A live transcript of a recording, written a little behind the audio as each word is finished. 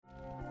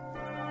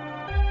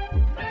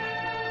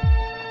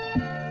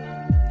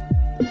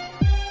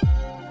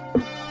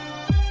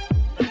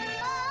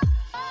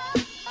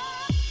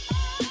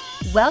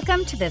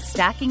Welcome to the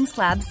Stacking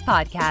Slabs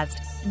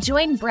podcast.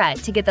 Join Brett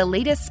to get the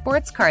latest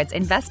sports cards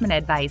investment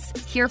advice,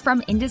 hear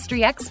from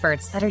industry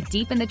experts that are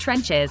deep in the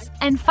trenches,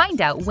 and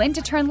find out when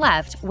to turn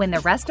left when the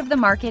rest of the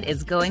market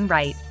is going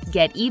right.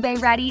 Get eBay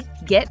ready,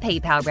 get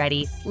PayPal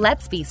ready.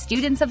 Let's be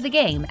students of the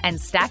game and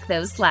stack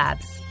those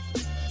slabs.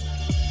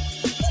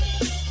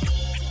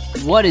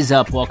 What is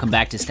up? Welcome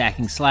back to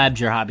Stacking Slabs,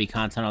 your hobby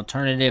content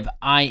alternative.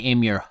 I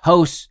am your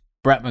host,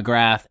 Brett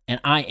McGrath, and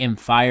I am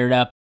fired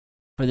up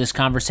for this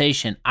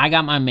conversation. I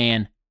got my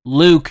man,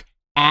 Luke,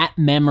 at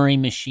Memory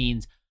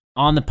Machines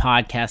on the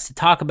podcast to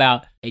talk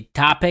about a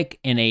topic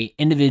and a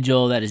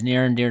individual that is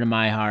near and dear to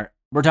my heart.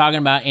 We're talking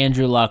about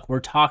Andrew Luck. We're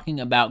talking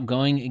about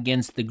going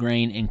against the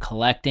grain and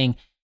collecting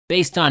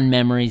based on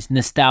memories,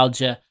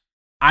 nostalgia.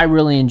 I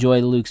really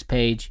enjoy Luke's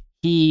page.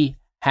 He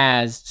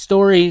has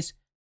stories,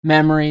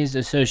 memories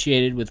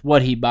associated with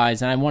what he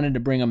buys, and I wanted to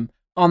bring him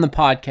on the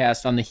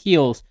podcast on the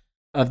heels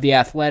of The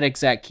Athletic,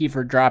 Zach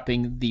Kiefer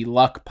dropping the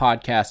Luck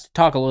podcast to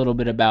talk a little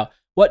bit about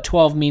what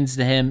 12 means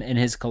to him and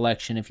his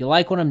collection. If you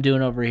like what I'm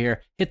doing over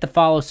here, hit the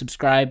follow,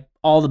 subscribe,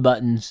 all the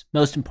buttons.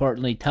 Most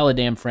importantly, tell a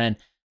damn friend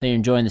that you're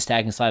enjoying the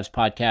Stacking Slabs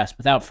podcast.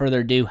 Without further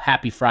ado,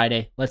 happy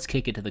Friday. Let's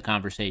kick it to the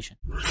conversation.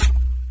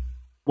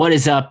 What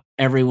is up,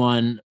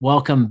 everyone?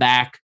 Welcome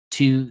back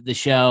to the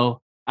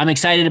show. I'm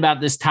excited about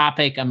this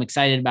topic. I'm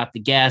excited about the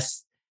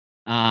guests.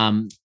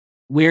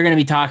 We're going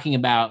to be talking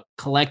about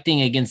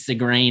collecting against the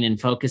grain and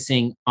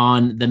focusing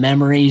on the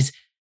memories.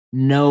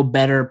 No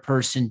better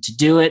person to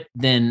do it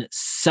than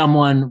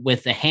someone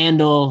with the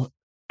handle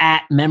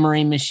at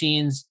Memory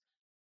Machines.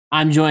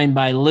 I'm joined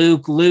by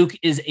Luke. Luke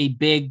is a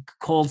big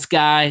Colts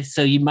guy,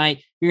 so you're going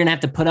to have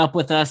to put up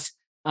with us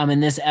in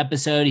this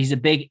episode. He's a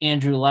big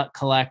Andrew Luck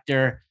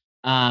collector,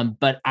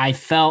 but I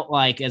felt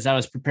like as I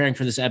was preparing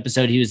for this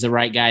episode, he was the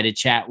right guy to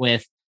chat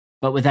with.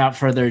 But without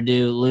further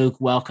ado, Luke,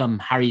 welcome.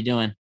 How are you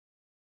doing?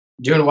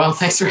 Doing well.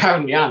 Thanks for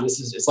having me on.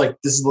 This is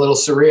a little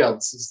surreal.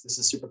 This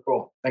is super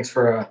cool. Thanks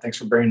for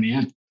bringing me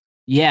in.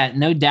 Yeah,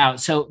 no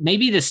doubt. So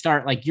maybe to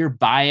start, like your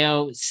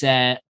bio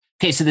said,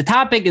 okay, so the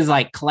topic is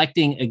like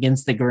collecting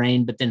against the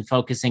grain, but then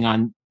focusing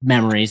on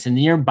memories.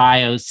 And your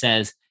bio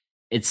says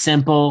it's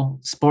simple: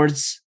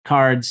 sports,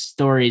 cards,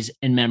 stories,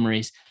 and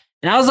memories.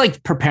 And I was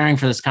like preparing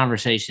for this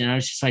conversation. I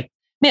was just like,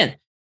 man,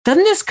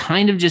 doesn't this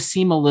kind of just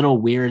seem a little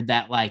weird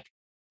that like,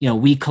 you know,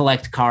 we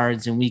collect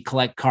cards and we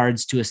collect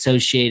cards to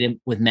associate it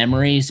with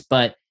memories,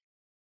 but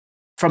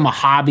from a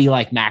hobby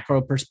like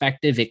macro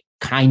perspective, it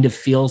kind of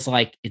feels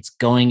like it's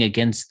going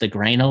against the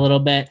grain a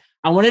little bit.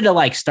 I wanted to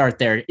like start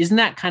there. Doesn't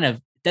that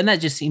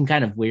just seem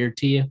kind of weird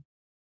to you?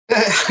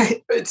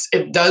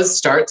 It does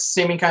start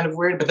seeming kind of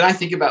weird, but then I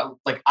think about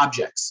like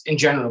objects in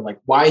general,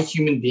 like why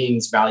human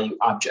beings value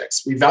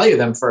objects. We value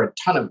them for a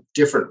ton of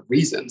different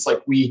reasons.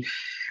 Like we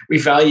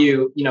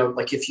value, you know,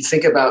 like if you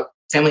think about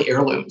family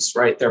heirlooms,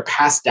 right? They're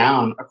passed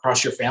down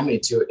across your family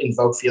to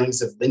invoke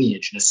feelings of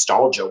lineage,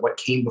 nostalgia, what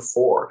came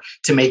before,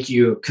 to make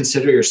you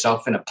consider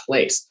yourself in a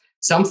place.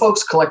 Some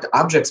folks collect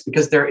objects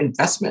because they're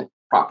investment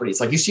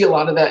properties. Like you see a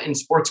lot of that in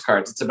sports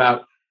cards. It's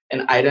about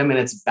an item and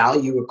its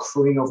value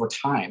accruing over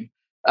time.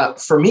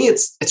 For me,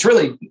 it's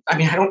really,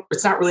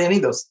 it's not really any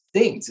of those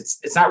things.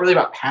 It's not really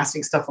about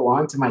passing stuff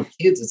along to my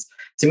kids.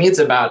 To me, it's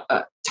about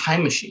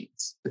time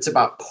machines. It's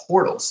about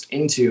portals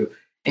into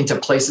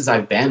places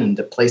I've been,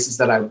 into places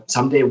that I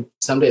some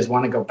days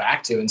want to go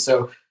back to. And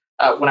so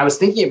when I was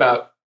thinking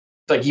about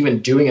like even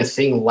doing a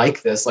thing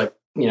like this, like,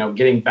 you know,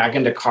 getting back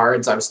into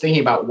cards, I was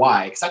thinking about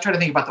why, because I try to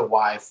think about the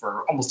why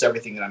for almost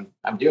everything that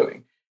I'm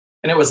doing.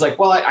 And it was like,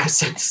 well, I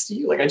said this to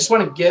you, like,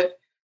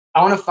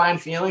 I want to find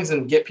feelings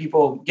and get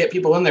people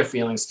in their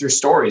feelings through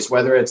stories,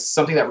 whether it's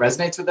something that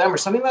resonates with them or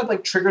something that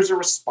like triggers a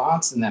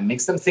response in them,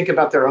 makes them think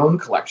about their own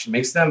collection,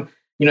 makes them,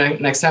 you know,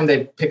 next time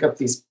they pick up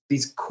these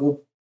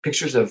cool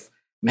pictures of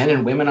men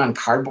and women on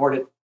cardboard,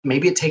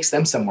 maybe it takes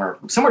them somewhere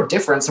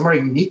different, somewhere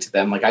unique to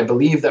them. Like I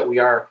believe that we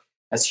are,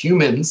 as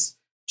humans,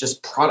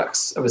 just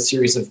products of a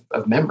series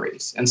of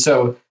memories. And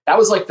so that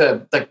was like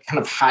the kind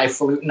of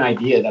highfalutin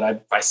idea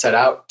that I set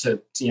out to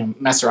you know,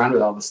 mess around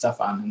with all this stuff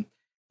on. And,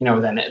 you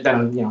know, then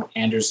you know,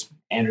 Andrew's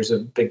a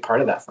big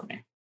part of that for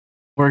me.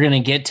 We're going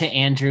to get to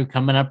Andrew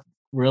coming up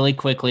really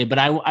quickly, but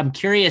I'm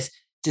curious,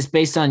 just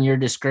based on your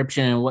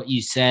description and what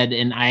you said,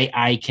 and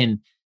I can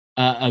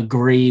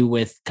agree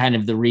with kind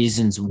of the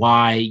reasons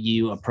why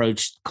you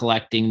approached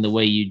collecting the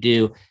way you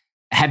do.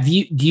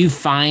 Do you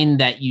find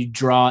that you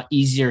draw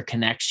easier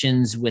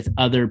connections with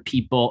other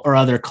people or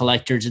other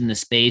collectors in the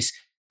space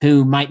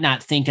who might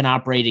not think and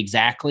operate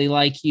exactly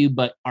like you,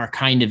 but are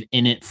kind of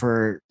in it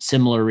for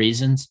similar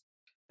reasons?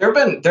 There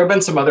have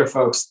been some other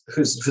folks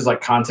whose like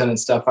content and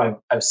stuff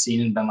I've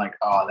seen and been like,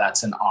 oh,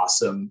 that's an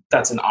awesome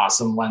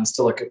lens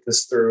to look at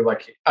this through.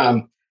 Like,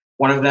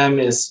 one of them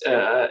is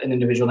an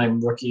individual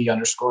named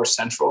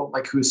Rookie_Central,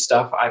 like whose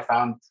stuff I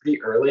found pretty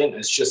early, and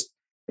it's just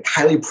like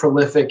highly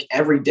prolific,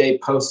 everyday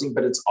posting,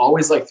 but it's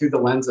always like through the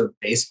lens of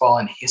baseball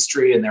and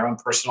history and their own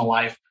personal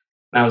life.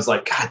 And I was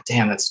like, God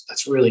damn,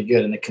 that's really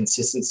good, and the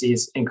consistency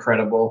is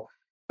incredible.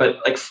 But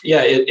like,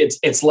 yeah,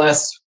 it's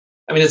less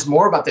I mean, it's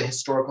more about the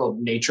historical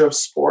nature of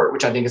sport,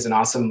 which I think is an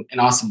awesome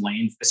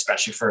lane,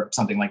 especially for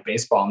something like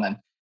baseball. And then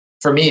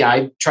for me,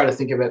 I try to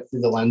think of it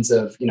through the lens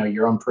of,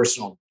 your own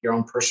personal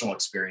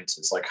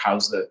experiences. Like,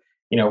 how's the,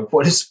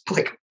 what is,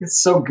 like, it's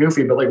so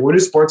goofy, but like, what do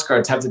sports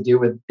cards have to do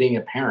with being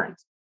a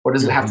parent? What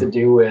does it have to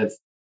do with,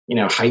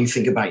 how you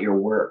think about your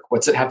work?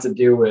 What's it have to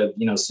do with,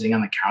 sitting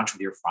on the couch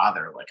with your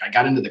father? Like, I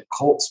got into the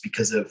Colts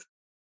because of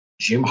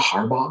Jim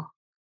Harbaugh,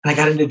 and I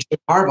got into Jim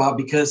Harbaugh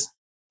because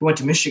he went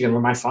to Michigan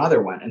where my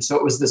father went. And so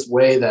it was this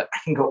way that I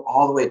can go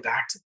all the way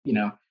back to,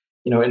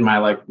 in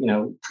my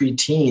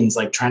pre-teens,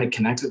 like trying to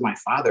connect with my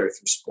father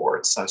through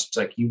sports. I was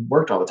like, he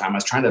worked all the time. I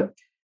was trying to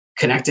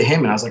connect to him,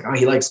 and I was like, oh,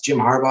 he likes Jim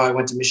Harbaugh. I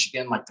went to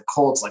Michigan, like the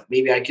Colts, like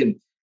maybe I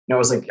can, I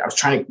was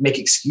trying to make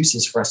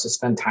excuses for us to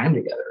spend time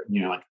together.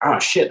 Like, oh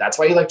shit, that's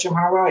why you like Jim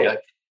Harbaugh?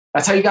 Like,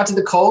 that's how you got to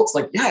the Colts?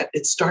 Like, yeah,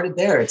 it started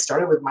there. It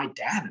started with my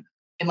dad.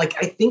 And like,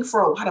 I think for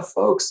a lot of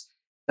folks,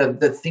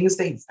 the things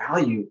they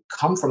value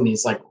come from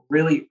these like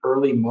really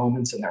early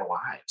moments in their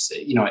lives.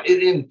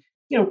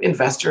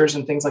 Investors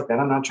and things like that.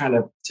 I'm not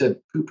trying to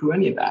poo-poo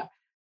any of that.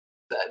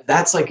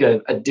 That's like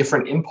a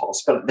different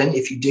impulse. But then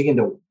if you dig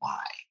into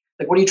why,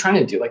 like, what are you trying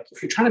to do? Like,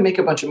 if you're trying to make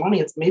a bunch of money,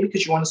 it's maybe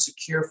because you want to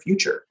secure a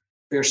future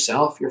for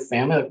yourself, your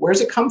family. Like, where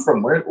does it come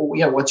from?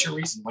 What's your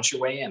reason? What's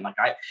your way in? Like,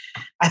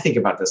 I think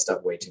about this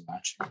stuff way too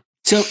much.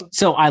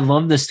 So I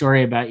love the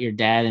story about your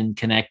dad and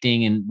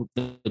connecting and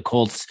the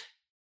Colts.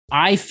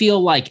 I feel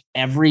like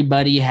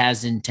everybody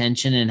has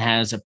intention and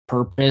has a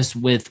purpose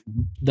with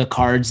the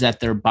cards that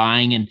they're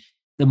buying. And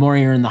the more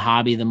you're in the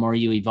hobby, the more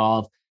you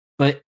evolve.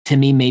 But to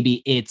me,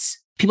 maybe it's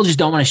people just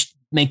don't want to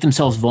make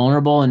themselves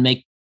vulnerable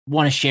and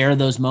want to share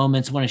those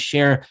moments, want to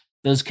share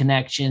those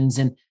connections.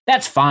 And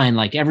that's fine.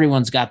 Like,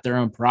 everyone's got their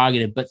own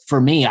prerogative. But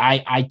for me,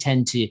 I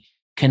tend to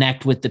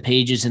connect with the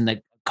pages and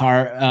the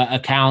car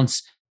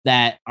accounts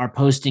that are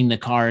posting the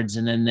cards,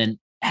 and then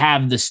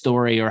have the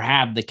story or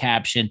have the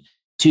caption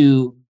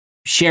to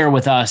share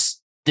with us,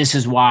 this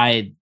is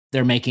why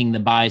they're making the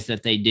buys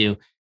that they do,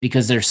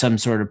 because there's some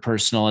sort of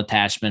personal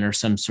attachment or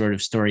some sort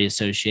of story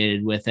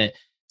associated with it.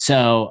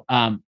 So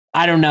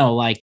I don't know,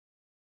 like,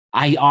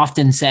 I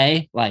often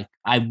say, like,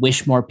 I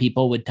wish more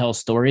people would tell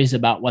stories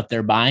about what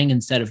they're buying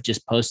instead of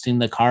just posting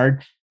the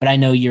card. But I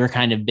know you're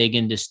kind of big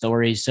into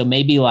stories. So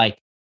maybe like,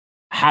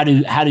 how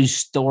do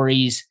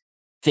stories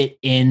fit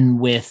in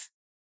with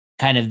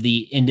kind of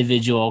the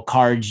individual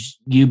cards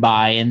you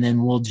buy? And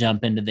then we'll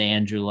jump into the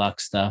Andrew Luck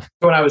stuff.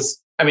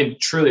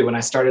 Truly, when I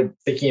started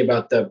thinking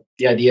about the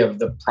idea of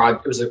the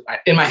project,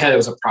 in my head, it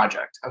was a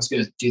project. I was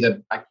going to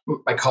do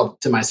I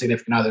called to my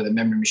significant other the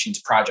Memory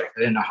Machines project. I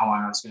didn't know how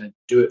long I was going to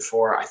do it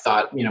for. I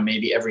thought,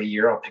 maybe every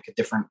year I'll pick a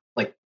different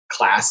like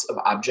class of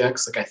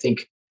objects. Like, I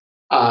think,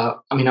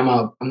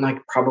 I'm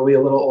like probably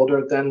a little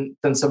older than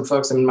some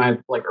folks. I'm in my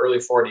like early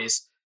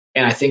 40s.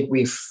 And I think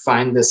we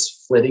find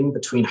this flitting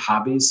between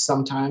hobbies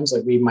sometimes.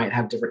 Like, we might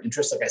have different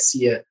interests. Like, I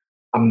see a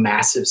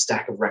massive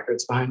stack of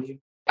records behind you.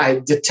 I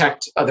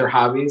detect other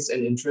hobbies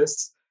and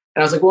interests.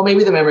 And I was like, well,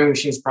 maybe the Memory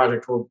Machines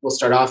project will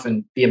start off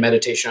and be a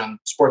meditation on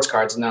sports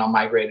cards, and then I'll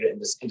migrate it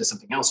into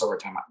something else over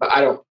time. But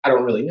I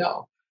don't really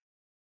know.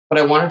 But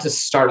I wanted to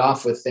start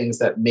off with things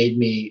that made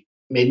me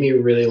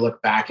really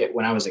look back at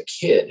when I was a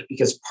kid,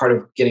 because part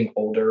of getting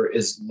older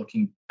is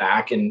looking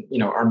back, and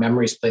our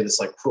memories play this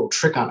like cruel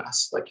trick on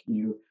us. Like,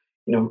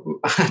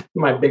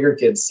 my bigger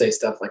kids say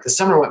stuff like, the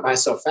summer went by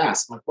so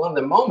fast. I'm like, well, in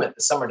the moment,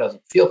 the summer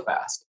doesn't feel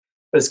fast,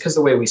 but it's because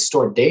the way we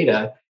store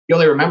data, you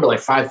only remember like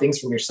 5 things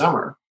from your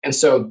summer. And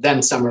so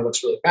then summer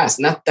looks really fast,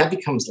 and that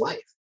becomes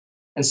life.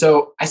 And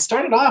so I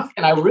started off,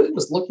 and I really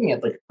was looking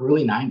at like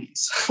early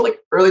 90s, like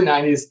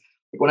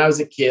when I was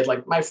a kid.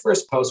 Like, my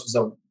first post was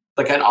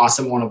an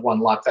awesome one of one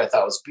luck that I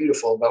thought was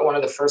beautiful. But one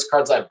of the first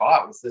cards I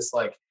bought was this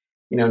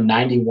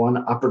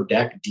 91 Upper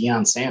Deck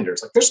Deion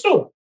Sanders. Like, there's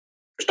no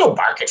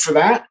market for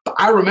that. But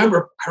I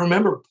remember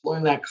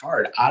pulling that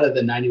card out of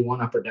the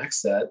 91 Upper Deck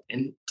set.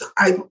 And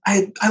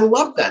I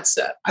loved that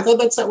set. I thought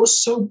that set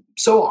was so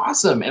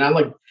awesome. And I'm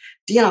like,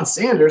 Deion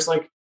Sanders,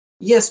 like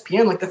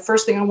ESPN, like the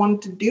first thing I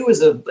wanted to do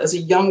as a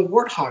young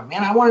warthog,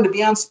 man, I wanted to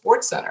be on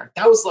SportsCenter.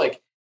 That was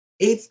like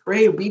 8th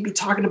grade. We'd be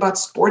talking about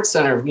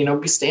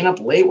SportsCenter, be staying up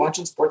late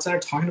watching SportsCenter,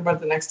 talking about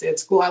it the next day at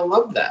school. I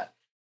loved that.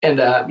 And,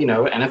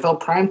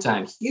 NFL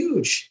primetime,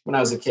 huge when I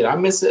was a kid. I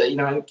miss it,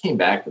 and it came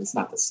back, but it's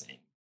not the same.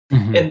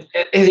 Mm-hmm. And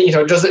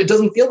it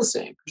doesn't feel the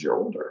same because you're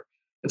older.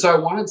 And so I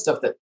wanted stuff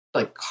that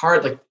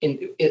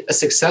a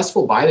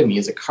successful buy to me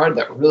is a card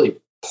that really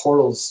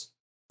portals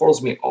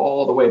me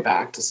all the way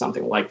back to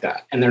something like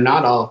that. And they're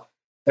not all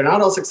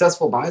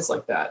successful buys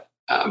like that.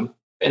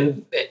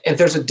 And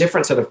there's a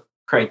different set of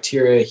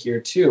criteria here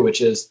too, which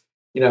is,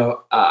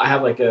 I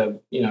have like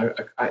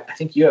I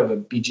think you have a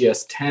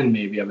BGS 10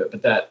 maybe of it,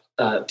 but that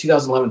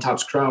 2011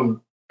 Topps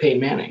Chrome Peyton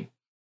Manning.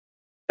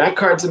 That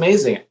card's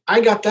amazing.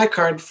 I got that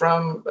card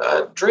from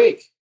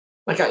Drake.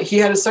 Like, he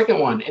had a second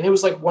one, and it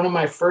was like one of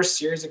my first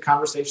series of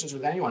conversations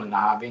with anyone in the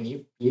hobby. And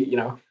he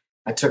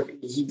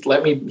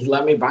let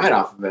me buy it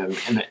off of him,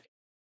 and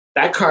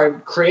that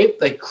card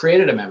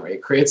created a memory.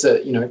 It creates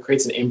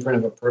an imprint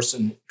of a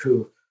person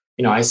who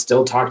I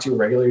still talk to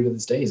regularly to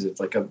this day. It's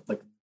like a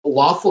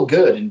lawful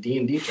good in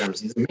D&D terms.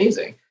 He's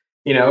amazing,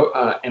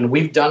 and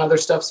we've done other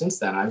stuff since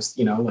then. I was,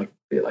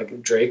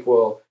 like Drake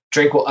will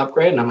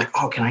upgrade, and I'm like,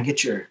 oh,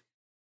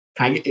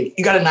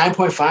 you got a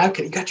 9.5?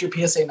 You got your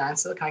PSA 9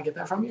 still? Can I get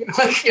that from you?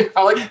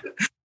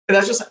 And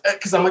that's just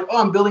because I'm like,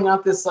 oh, I'm building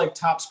out this like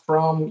Topps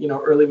Chrome,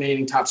 early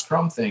mating Topps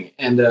Chrome thing,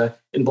 and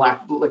in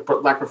black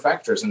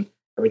refractors. And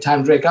every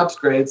time Drake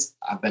upgrades,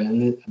 I've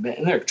been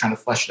in there trying to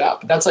flesh it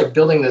out. But that's like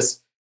building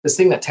this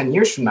thing that 10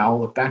 years from now,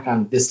 I'll look back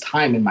on this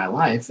time in my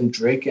life, and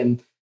Drake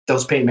and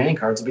those Peyton Manning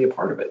cards will be a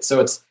part of it. So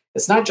it's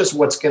not just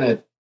what's going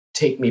to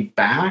take me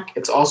back.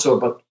 It's also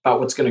about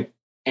what's going to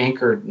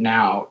anchor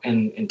now,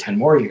 and in 10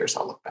 more years,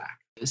 I'll look back.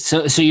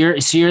 So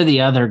you're the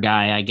other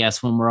guy, I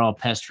guess, when we're all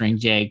pestering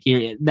Jake.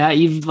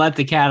 You've let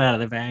the cat out of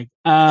the bag.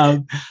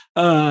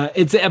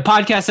 It's a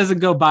podcast doesn't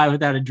go by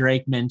without a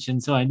Drake mention,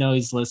 so I know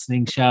he's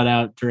listening. Shout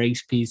out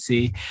Drake's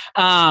PC.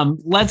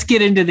 Let's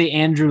get into the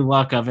Andrew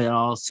Luck of it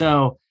all.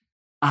 So,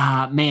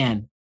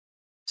 man,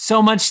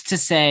 so much to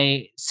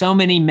say, so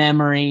many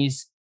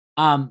memories.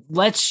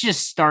 Let's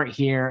just start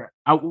here.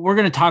 We're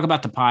going to talk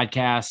about the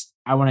podcast.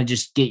 I want to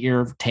just get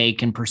your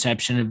take and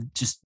perception of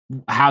just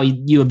how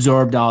you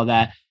absorbed all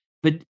that.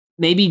 But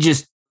maybe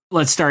just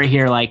let's start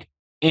here. Like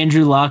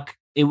Andrew Luck,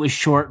 it was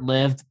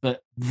short-lived,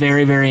 but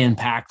very, very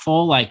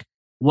impactful. Like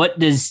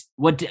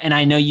and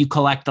I know you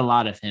collect a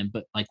lot of him,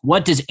 but like,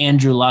 what does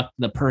Andrew Luck,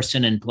 the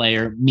person and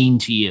player, mean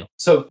to you?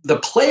 So the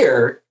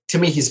player, to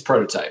me, he's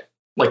prototype.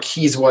 Like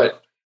he's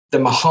what the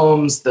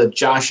Mahomes, the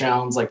Josh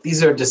Allens, like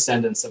these are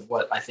descendants of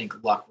what I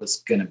think Luck was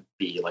going to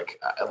be. Like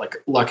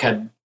Luck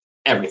had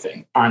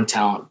everything, arm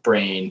talent,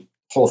 brain,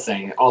 whole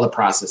thing, all the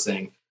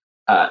processing.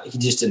 He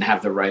just didn't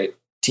have the right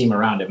team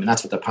around him. And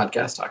that's what the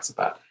podcast talks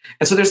about.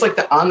 And so there's like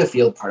the on the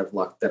field part of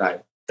Luck that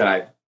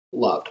I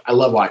loved. I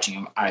love watching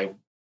him. I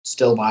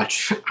still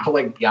watch, I'll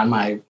like be on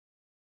my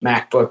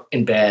MacBook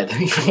in bed,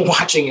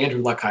 watching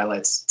Andrew Luck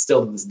highlights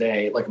still to this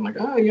day. Like I'm like,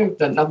 oh,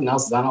 nothing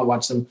else. I don't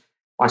watch some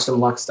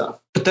Luck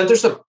stuff. But then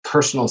there's the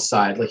personal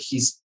side. Like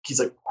he's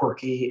like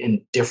quirky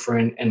and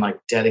different and like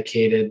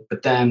dedicated.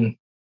 But then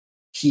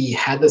he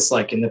had this,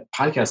 like, in the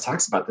podcast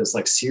talks about this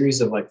like series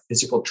of like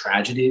physical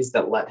tragedies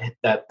that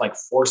like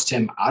forced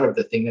him out of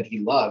the thing that he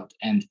loved,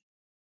 and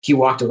he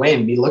walked away.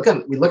 And we look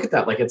at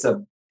that like it's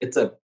a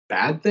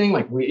bad thing.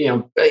 Like we,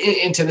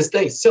 and to this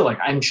day still, like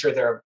I'm sure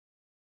there are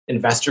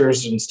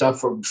investors and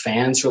stuff or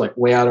fans who are like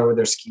way out over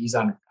their skis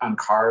on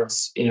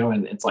cards,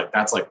 and it's like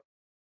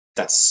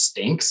that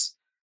stinks.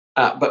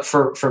 But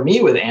for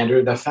me with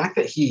Andrew, the fact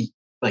that he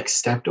like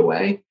stepped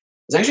away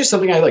is actually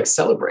something I like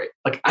celebrate.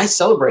 Like I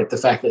celebrate the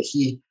fact that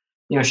he,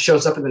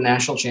 shows up at the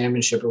national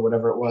championship or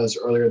whatever it was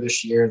earlier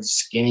this year,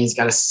 skinny, he's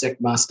got a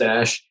sick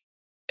mustache,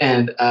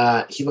 and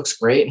he looks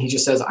great. And he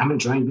just says, "I'm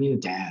enjoying being a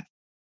dad."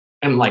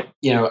 And like,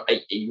 you're a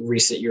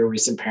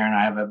recent parent.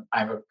 I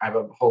have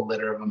a whole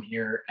litter of them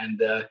here. And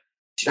dude,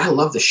 I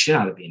love the shit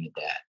out of being a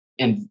dad.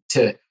 And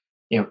to,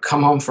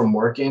 come home from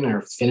working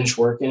or finish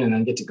working and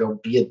then get to go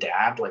be a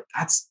dad, like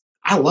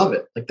I love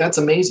it. Like that's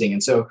amazing.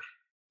 And so,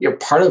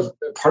 part of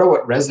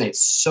what resonates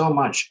so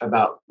much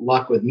about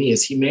Luck with me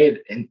is he made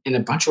in a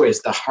bunch of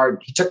ways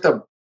he took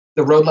the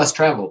road less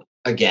traveled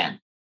again.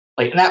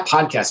 Like, and that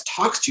podcast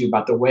talks to you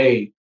about the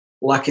way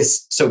Luck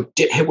is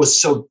it was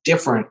so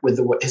different with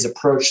his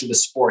approach to the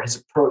sport, his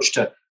approach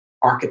to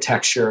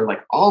architecture,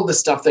 like all the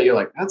stuff that you're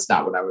like, that's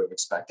not what I would have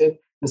expected.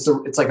 And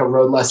so it's like a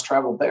road less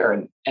traveled there.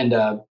 And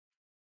man,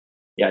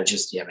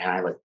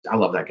 I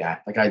love that guy.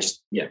 Like I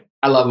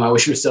love him. I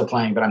wish he was still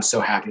playing, but I'm so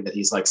happy that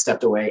he's like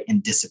stepped away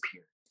and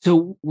disappeared.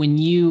 So when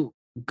you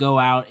go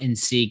out and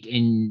seek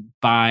and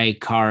buy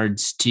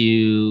cards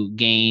to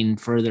gain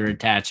further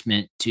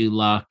attachment to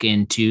Luck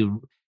and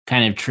to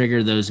kind of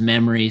trigger those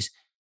memories,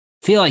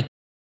 I feel like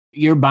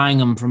you're buying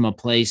them from a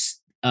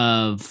place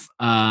of,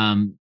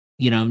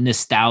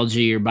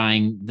 nostalgia. You're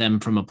buying them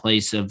from a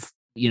place of,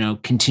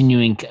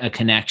 continuing a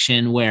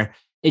connection where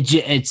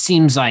it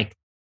seems like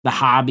the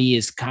hobby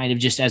is kind of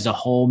just as a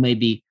whole,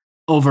 maybe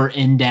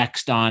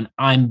over-indexed on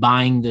I'm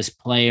buying this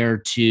player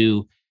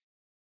to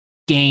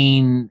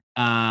gain,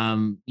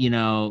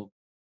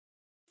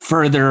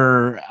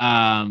 further,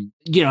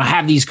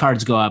 have these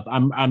cards go up.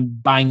 I'm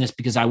buying this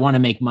because I want to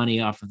make money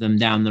off of them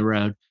down the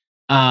road.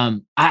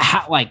 I've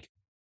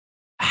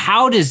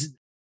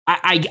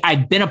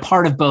been a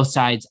part of both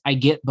sides. I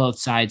get both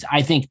sides.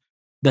 I think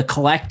the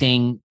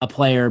collecting a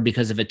player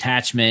because of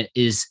attachment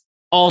is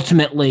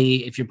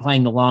ultimately, if you're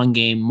playing the long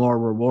game, more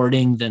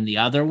rewarding than the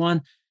other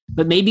one.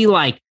 But maybe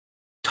like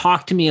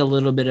talk to me a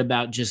little bit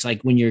about just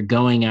like when you're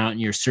going out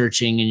and you're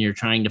searching and you're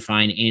trying to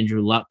find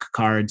Andrew Luck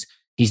cards.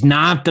 He's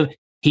not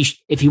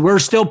if he were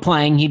still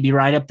playing, he'd be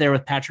right up there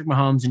with Patrick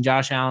Mahomes and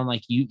Josh Allen,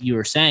 like you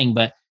were saying,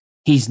 but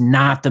he's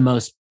not the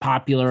most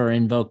popular or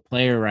invoked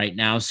player right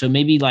now. So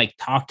maybe like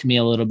talk to me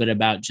a little bit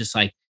about just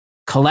like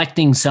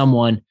collecting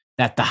someone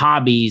that the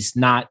hobby's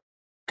not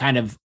kind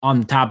of on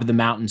the top of the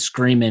mountain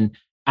screaming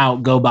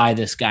out, go buy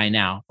this guy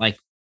now. Like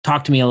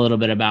talk to me a little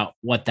bit about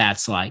what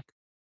that's like.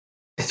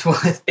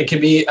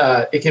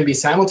 it can be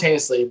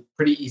simultaneously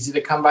pretty easy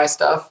to come by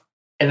stuff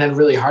and then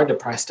really hard to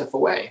pry stuff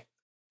away,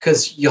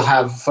 because you'll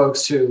have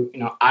folks who,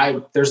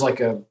 there's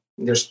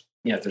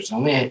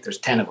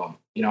 10 of them.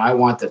 I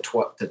want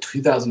the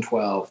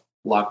 2012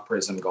 Luck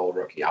Prism Gold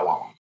Rookie. I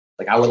want one.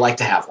 Like, I would like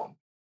to have one.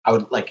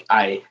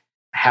 I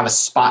have a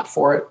spot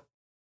for it.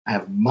 I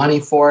have money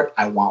for it.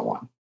 I want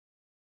one.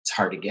 It's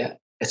hard to get.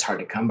 It's hard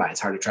to come by. It's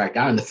hard to track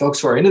down. And the folks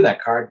who are into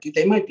that card, dude,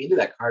 they might be into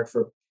that card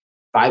for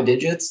 5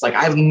 digits. Like,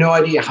 I have no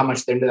idea how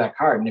much they're into that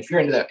card. And if you're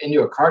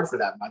into a card for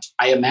that much,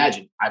 I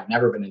imagine I've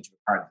never been into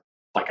a card.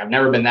 Like, I've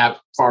never been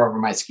that far over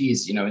my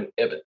skis,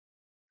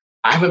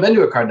 I haven't been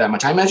to a card that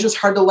much. I imagine it's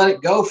hard to let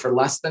it go for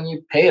less than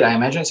you paid. I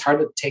imagine it's hard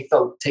to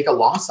take a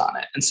loss on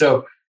it. And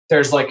so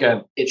there's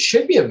it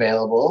should be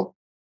available,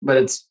 but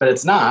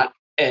it's not.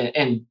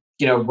 And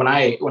when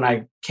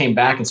I came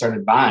back and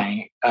started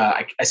buying,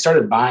 I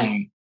started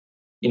buying,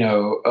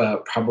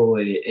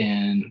 probably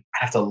I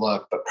have to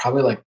look, but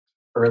probably like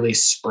early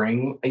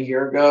spring a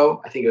year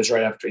ago. I think it was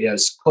right after, it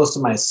was close to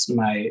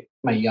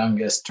my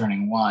youngest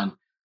turning 1.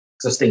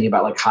 So I was thinking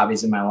about like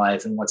hobbies in my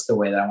life and what's the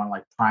way that I want to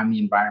like prime the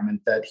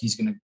environment that he's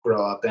going to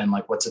grow up in.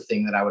 Like, what's the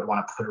thing that I would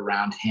want to put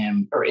around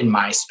him or in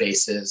my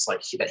spaces,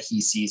 like that he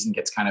sees and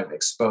gets kind of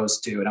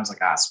exposed to. And I was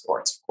like,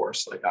 sports, of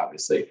course, like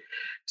obviously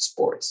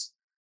sports.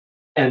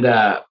 And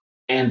that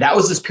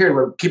was this period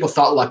where people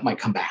thought Luck might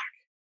come back.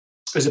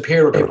 It was a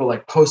period where people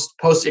like post,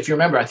 if you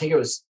remember, I think it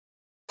was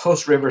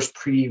post Rivers,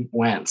 pre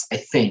Wentz, I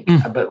think,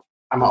 but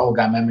I'm an old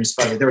guy, memory's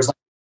funny. There was like,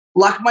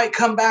 Luck might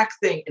come back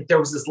thing. There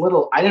was this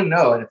little, I didn't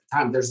know at the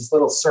time, there's this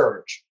little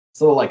surge, this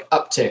little like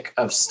uptick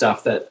of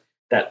stuff that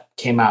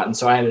came out. And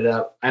so I ended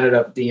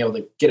up being able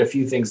to get a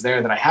few things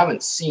there that I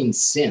haven't seen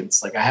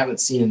since. Like, I haven't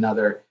seen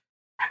another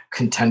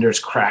Contenders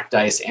Cracked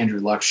Ice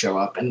Andrew Luck show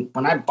up. And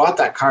when I bought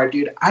that card,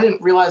 dude, I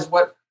didn't realize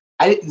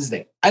I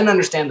didn't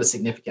understand the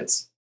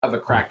significance of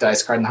a Cracked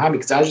Ice card in the hobby,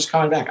 because I was just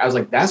coming back. I was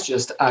like, that's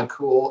just a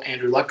cool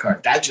Andrew Luck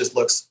card. That just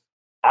looks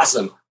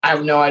awesome. I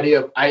had no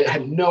idea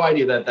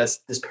that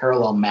this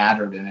parallel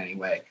mattered in any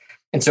way.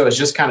 And so it's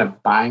just kind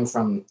of buying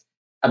from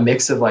a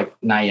mix of like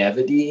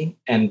naivety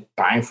and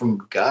buying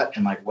from gut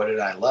and like, what did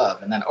I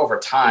love? And then over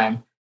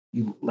time,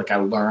 I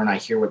learn, I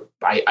hear what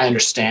I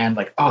understand,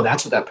 like, oh,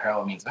 that's what that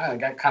parallel means. I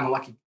got kind of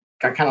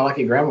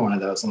lucky grabbing one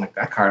of those. I'm like,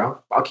 that card,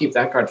 I'll keep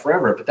that card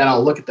forever. But then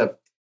I'll look at the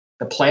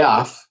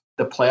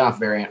playoff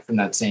variant from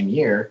that same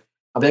year.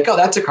 I'll be like, oh,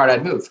 that's a card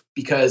I'd move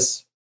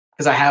because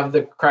I have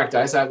the Cracked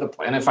Ice, I have the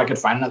play. And if I could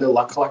find another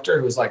Luck collector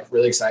who's like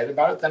really excited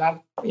about it, then I'm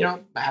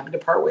happy to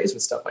part ways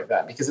with stuff like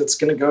that, because it's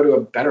going to go to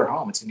a better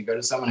home. It's going to go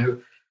to someone who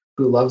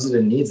loves it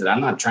and needs it. I'm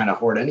not trying to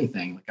hoard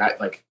anything. I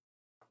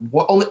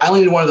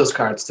only need one of those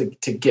cards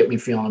to get me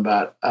feeling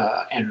about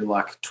Andrew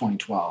Luck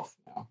 2012.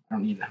 I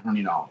don't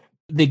need all of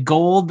it. The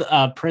gold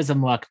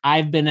Prism Luck,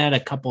 I've been at a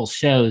couple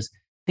shows.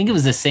 I think it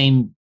was the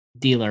same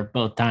dealer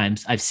both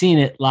times. I've seen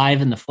it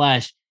live in the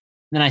flesh.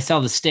 Then I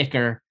saw the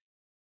sticker,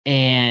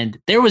 and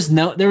there was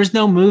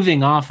no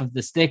moving off of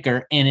the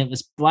sticker, and it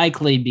was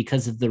likely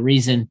because of the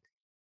reason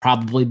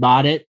probably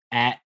bought it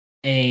at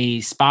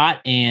a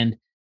spot and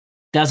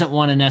doesn't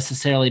want to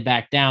necessarily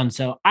back down.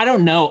 So I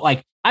don't know,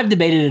 like, I've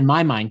debated in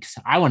my mind, because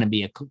I want to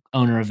be a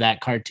owner of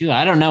that card too.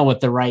 I don't know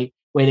what the right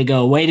way to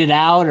go, wait it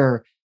out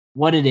or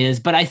what it is,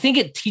 but I think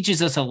it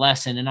teaches us a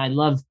lesson. And I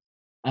love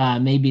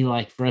maybe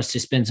like for us to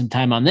spend some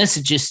time on this.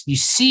 It just, you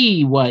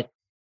see what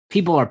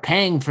people are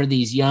paying for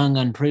these young,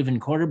 unproven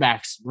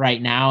quarterbacks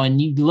right now.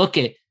 And you look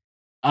at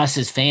us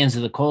as fans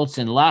of the Colts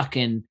and Luck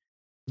and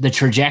the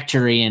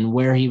trajectory and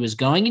where he was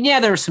going. And yeah,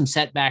 there were some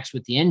setbacks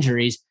with the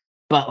injuries,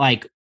 but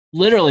like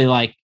literally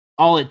like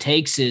all it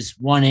takes is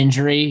one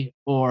injury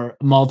or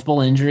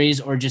multiple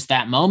injuries, or just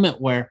that moment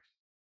where,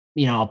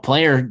 a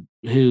player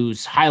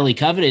who's highly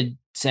coveted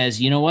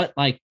says, you know what,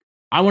 like,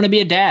 I want to be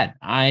a dad.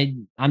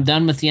 I'm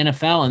done with the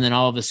NFL. And then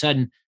all of a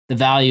sudden the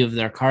value of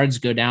their cards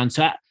go down.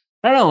 So I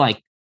don't know,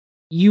 like,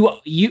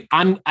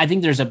 I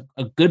think there's a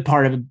good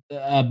part of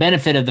a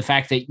benefit of the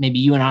fact that maybe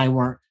you and I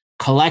weren't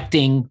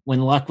collecting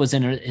when Luck was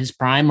in his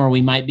prime, or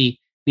we'd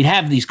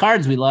have these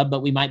cards we love,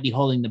 but we might be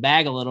holding the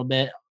bag a little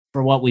bit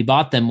for what we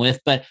bought them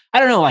with. But I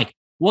don't know, like,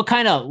 what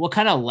kind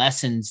of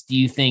lessons do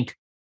you think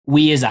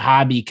we as a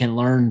hobby can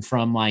learn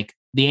from like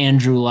the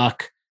Andrew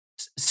Luck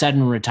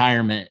sudden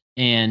retirement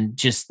and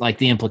just like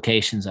the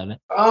implications of it?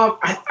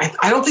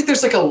 I don't think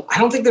there's like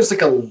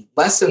a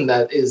lesson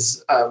that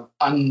is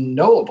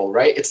unknowable,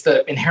 right? It's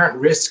the inherent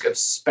risk of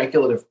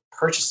speculative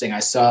purchasing. I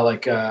saw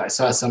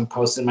some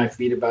post in my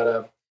feed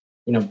about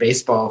a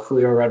baseball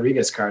Julio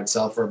Rodriguez card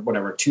sell for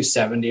whatever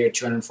 $270,000 or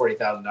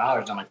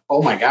 $240,000. I'm like,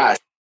 oh my gosh,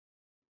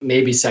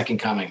 maybe second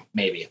coming,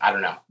 maybe, I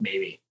don't know,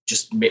 maybe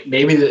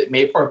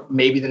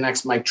the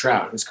next Mike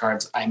Trout, whose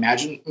cards I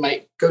imagine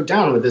might go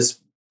down with this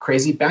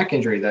crazy back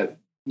injury that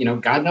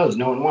God knows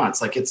no one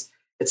wants. Like, it's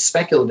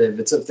speculative.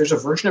 There's a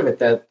version of it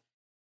that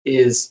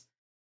is,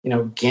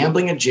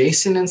 gambling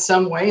adjacent in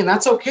some way, and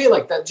that's okay.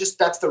 Like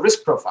that's the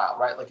risk profile,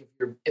 right? Like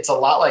it's a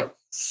lot like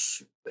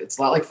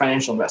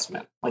financial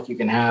investment. Like you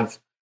can have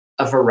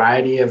a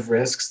variety of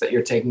risks that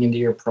you're taking into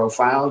your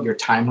profile. Your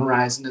time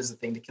horizon is a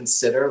thing to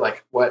consider.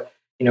 Like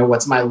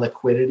what's my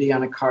liquidity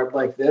on a card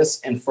like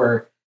this? And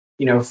for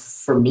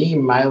me,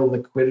 my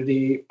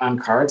liquidity on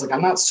cards, like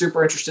I'm not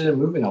super interested in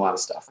moving a lot of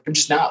stuff. Like I'm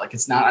just not. Like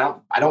it's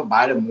not. I don't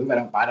buy to move. I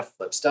don't buy to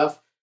flip stuff.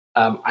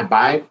 I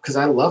buy because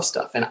I love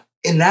stuff,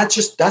 and that's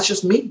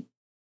just me.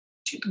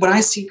 When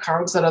I see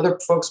cards that other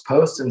folks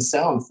post and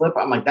sell and flip,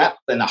 I'm like that.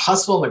 And the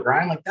hustle and the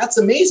grind, like that's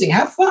amazing.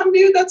 Have fun,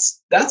 dude.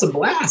 That's a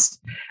blast.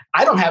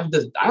 I don't have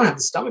the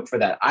stomach for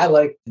that. I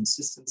like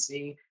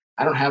consistency.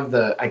 I'm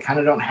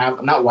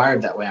not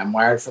wired that way. I'm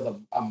wired for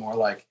a more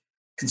like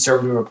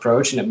conservative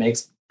approach, and it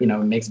makes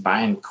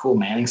buying cool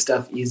Manning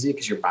stuff easy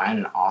because you're buying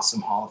an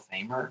awesome Hall of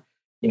Famer.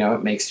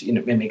 It makes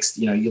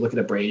you look at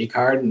a Brady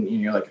card and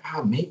you're like,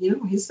 oh,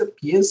 man, he is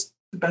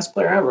the best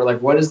player ever. Like,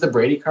 what is the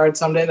Brady card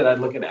someday that I'd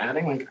look at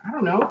adding? Like, I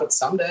don't know, but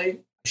someday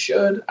I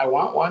should. I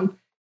want one.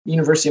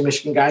 University of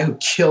Michigan guy who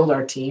killed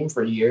our team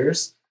for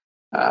years.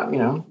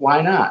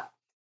 Why not?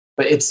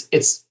 But it's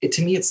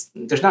to me,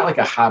 there's not like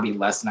a hobby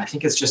lesson. I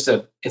think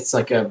it's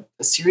like a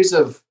series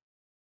of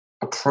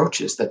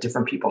approaches that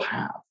different people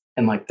have.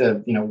 And like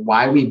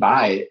why we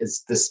buy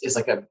is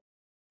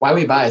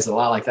a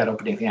lot like that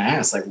opening thing I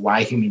asked, like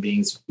why human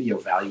beings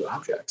value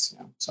objects.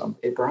 So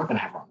we're all going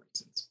to have our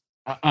reasons.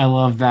 I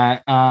love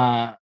that.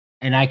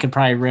 And I could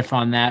probably riff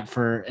on that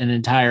for an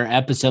entire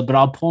episode, but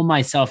I'll pull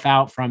myself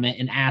out from it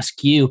and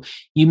ask you.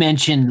 You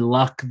mentioned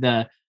Luck,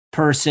 the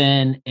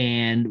person,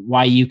 and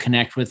why you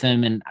connect with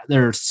him. And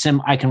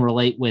I can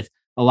relate with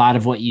a lot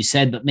of what you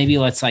said, but maybe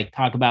let's like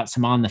talk about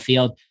some on the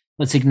field.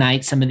 Let's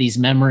ignite some of these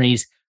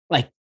memories.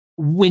 Like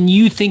when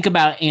you think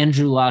about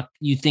Andrew Luck,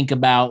 you think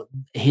about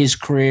his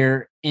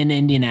career in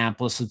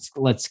Indianapolis.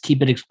 Let's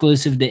keep it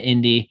exclusive to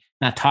Indy,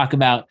 not talk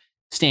about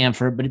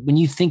Stanford. But when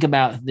you think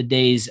about the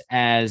days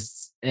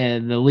as the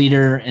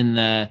leader and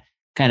the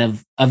kind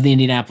of the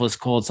Indianapolis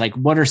Colts, like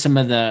what are some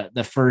of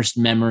the first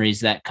memories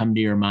that come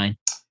to your mind?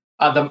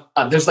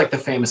 There's like the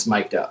famous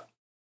mic'd up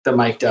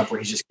where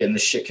he's just getting the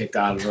shit kicked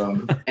out of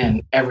him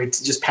and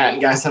just patting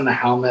guys on the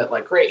helmet,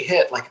 like great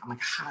hit. Like I'm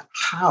like,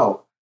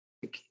 how?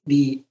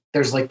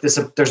 There's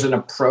an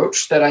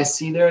approach that I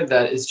see there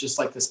that is just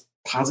like this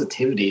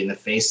positivity in the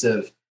face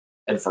of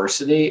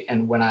adversity.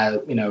 And when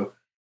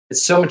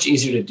it's so much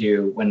easier to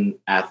do when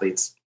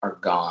athletes are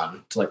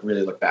gone to like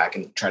really look back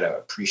and try to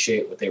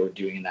appreciate what they were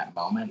doing in that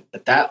moment.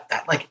 But that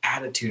like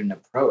attitude and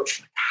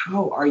approach, like,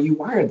 how are you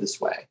wired this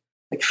way?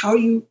 Like how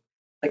do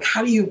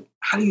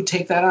you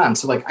take that on?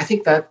 So like I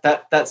think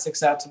that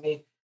sticks out to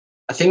me.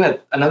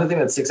 Another thing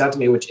that sticks out to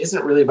me, which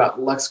isn't really about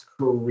Luck's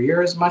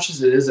career as much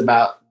as it is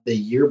about the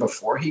year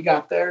before he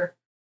got there,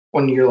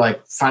 when you're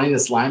like finding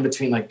this line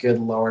between like, good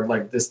Lord,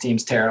 like this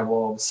team's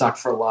terrible, suck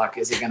for Luck.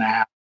 Is it going to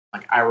happen?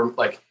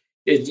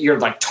 You're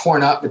like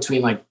torn up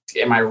between like,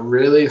 am I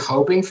really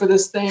hoping for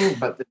this thing?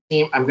 But the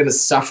team, I'm going to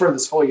suffer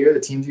this whole year. The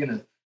team's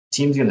going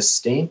to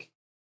stink.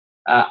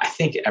 I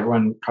think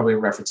everyone probably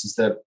references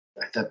the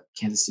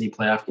Kansas City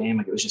playoff game.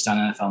 Like it was just on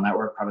NFL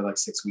Network probably like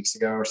 6 weeks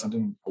ago or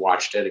something. I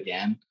watched it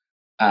again.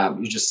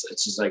 It's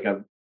just like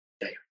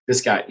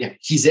this guy, yeah,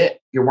 he's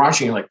it. You're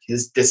watching it like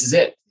this is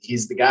it.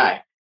 He's the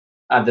guy.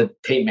 The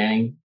Peyton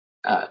Manning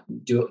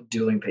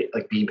dueling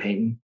being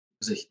Peyton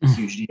was a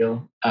huge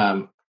deal.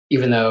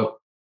 Even though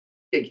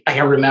I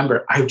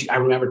remember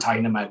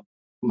talking to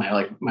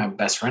my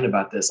best friend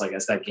about this, like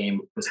as that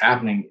game was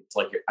happening, it's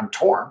like I'm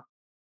torn.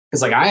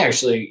 Because like I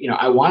actually,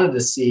 I wanted to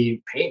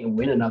see Peyton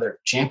win another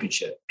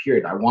championship,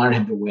 period. I wanted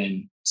him to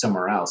win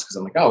somewhere else because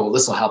I'm like, oh well,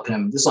 this will help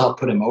him. This will help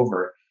put him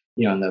over,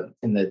 in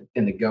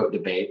the GOAT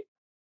debate,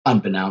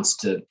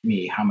 unbeknownst to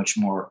me, how much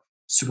more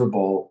Super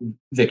Bowl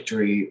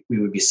victory we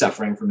would be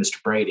suffering from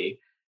Mr. Brady.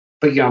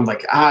 But I'm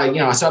like,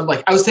 so I'm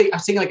like, I was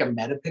thinking like a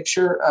meta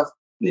picture of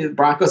the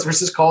Broncos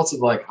versus Colts of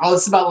like, oh,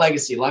 this is about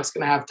legacy. Luck's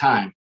gonna have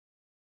time.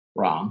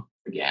 Wrong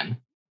again.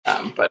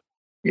 But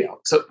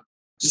so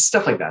just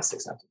stuff like that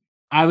sticks out to me.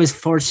 I was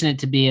fortunate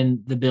to be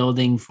in the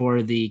building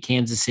for the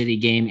Kansas City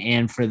game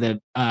and for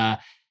the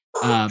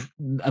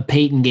a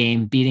Peyton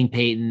game, beating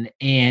Peyton.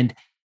 And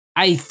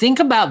I think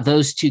about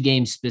those two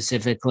games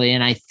specifically,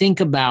 and I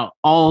think about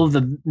all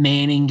the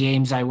Manning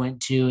games I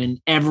went to and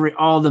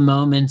all the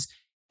moments.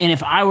 And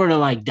if I were to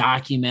like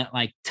document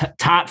like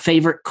top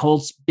favorite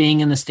Colts being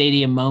in the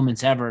stadium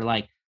moments ever,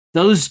 like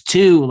those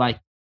two, like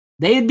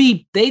they'd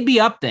be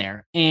up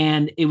there.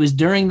 And it was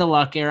during the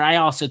Luck era. I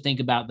also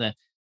think about the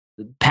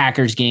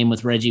Packers game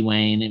with Reggie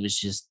Wayne. It was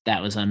just,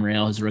 that was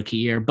unreal, his rookie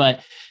year.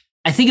 But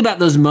I think about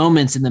those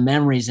moments and the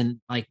memories,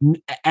 and like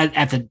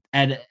at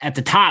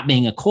the top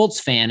being a Colts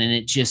fan, and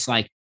it just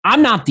like,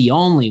 I'm not the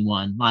only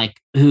one like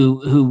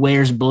who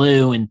wears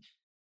blue and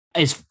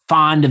is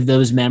fond of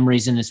those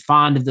memories and is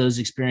fond of those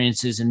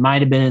experiences and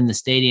might have been in the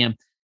stadium.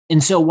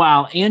 And so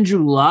while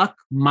Andrew Luck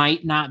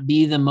might not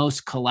be the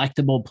most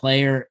collectible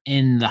player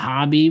in the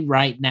hobby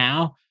right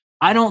now,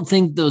 I don't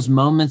think those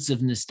moments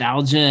of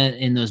nostalgia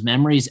and those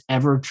memories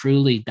ever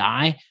truly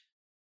die.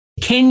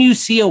 Can you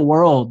see a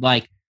world,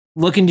 like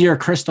look into your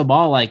crystal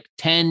ball, like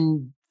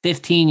 10,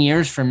 15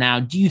 years from now?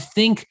 Do you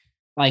think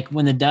like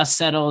when the dust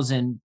settles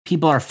and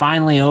people are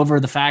finally over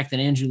the fact that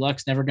Andrew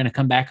Luck's never going to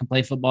come back and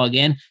play football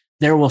again,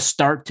 there will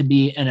start to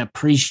be an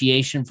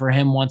appreciation for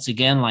him once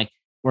again, like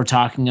we're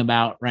talking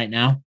about right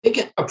now? I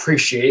think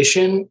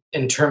appreciation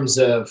in terms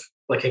of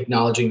like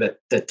acknowledging that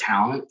the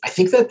talent. I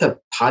think that the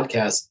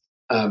podcast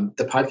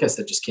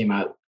that just came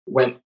out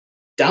went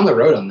down the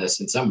road on this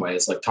in some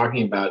ways, like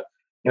talking about,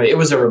 it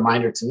was a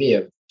reminder to me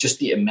of just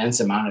the immense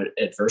amount of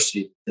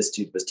adversity this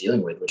dude was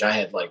dealing with, which I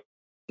had like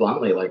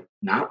bluntly like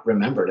not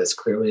remembered as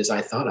clearly as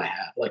I thought I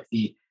had. Like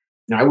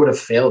I would have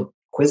failed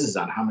quizzes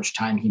on how much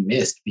time he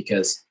missed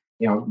because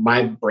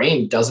my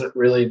brain doesn't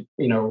really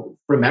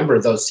remember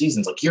those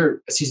seasons. Like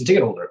you're a season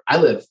ticket holder. I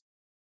live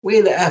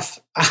way the F.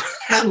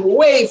 I'm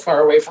way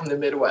far away from the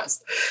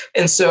Midwest,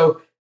 and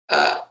so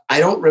I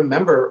don't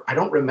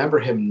remember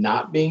him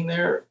not being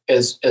there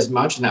as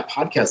much. And that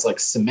podcast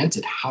like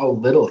cemented how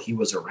little he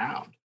was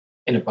around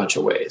in a bunch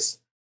of ways.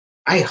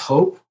 I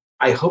hope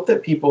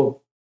that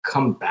people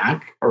come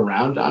back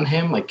around on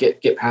him, like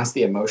get past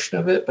the emotion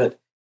of it. But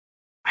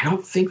I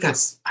don't think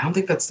that's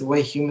the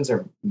way humans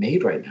are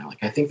made right now.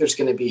 Like I think there's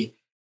going to be,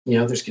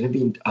 there's going to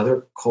be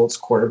other Colts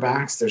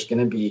quarterbacks. There's going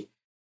to be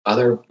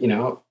other,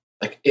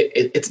 like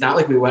it's not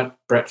like we went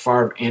Brett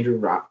Favre,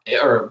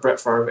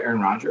 Aaron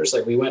Rodgers.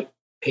 Like we went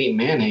Peyton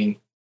Manning,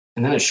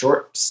 and then a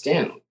short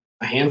stint,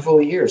 a handful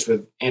of years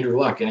with Andrew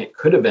Luck, and it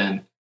could have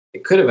been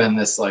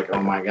this like,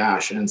 oh my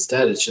gosh, and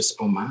instead it's just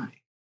oh my.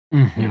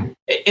 Mm-hmm. And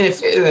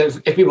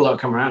if people don't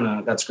come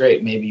around, that's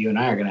great. Maybe you and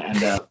I are going to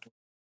end up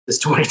this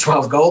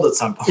 2012 gold at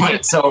some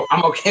point. So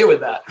I'm okay with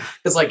that.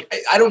 It's like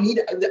I don't,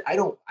 and I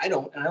don't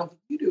think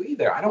you do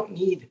either. I don't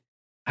need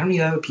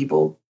other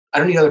people. I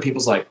don't need other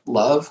people's like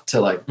love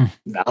to like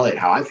validate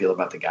how I feel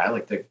about the guy.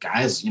 Like the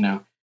guy's,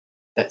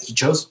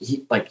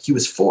 that he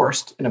was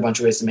forced in a bunch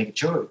of ways to make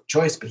a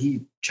choice, but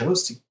he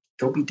chose to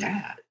go be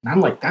dad. And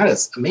I'm like, that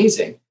is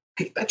amazing.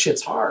 Hey, that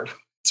shit's hard.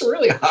 It's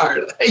really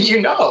hard.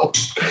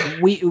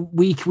 We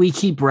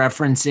keep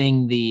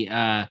referencing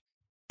the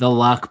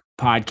Luck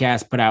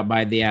podcast put out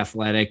by The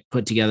Athletic,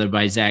 put together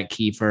by Zach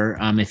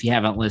Kiefer. If you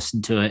haven't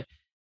listened to it,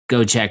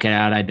 go check it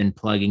out. I've been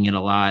plugging it a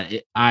lot.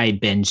 I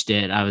binged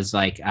it. I was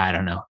like, I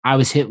don't know. I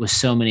was hit with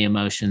so many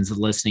emotions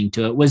listening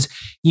to it.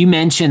 You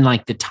mentioned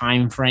like the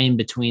time frame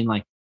between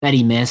like that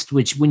he missed,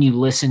 which when you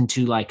listen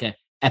to like a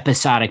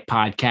episodic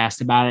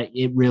podcast about it,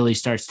 it really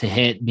starts to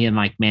hit, being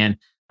like, man,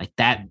 like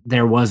that,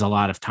 there was a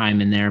lot of time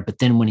in there. But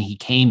then when he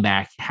came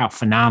back, how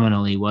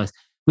phenomenal he was.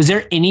 Was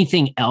there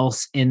anything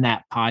else in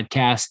that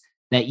podcast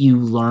that you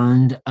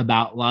learned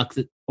about Luck,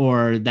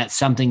 or that's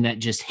something that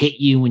just hit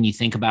you when you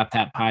think about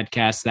that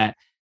podcast that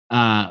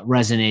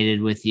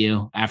resonated with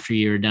you after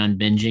you were done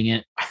binging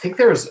it? I think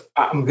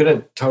I'm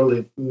going to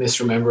totally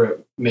misremember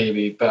it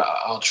maybe, but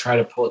I'll try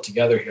to pull it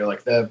together here.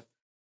 Like there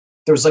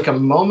was like a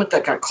moment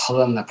that got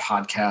called on the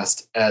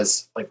podcast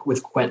as like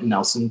with Quentin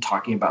Nelson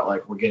talking about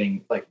like, we're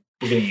getting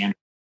Andrew,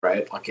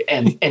 right? Like,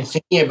 and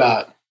thinking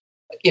about,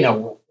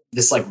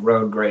 this like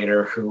road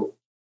grader who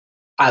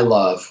I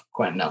love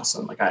Quentin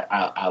Nelson. Like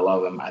I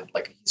love him. I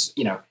like, he's,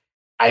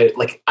 I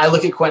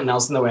look at Quentin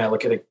Nelson the way I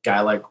look at a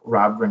guy like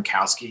Rob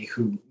Gronkowski,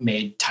 who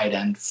made tight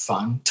end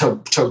fun to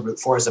root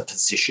for as a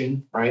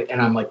position, right?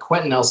 And I'm like,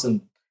 Quentin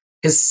Nelson,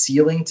 his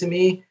ceiling to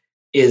me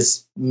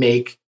is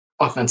make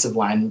offensive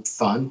line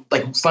fun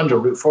to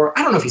root for.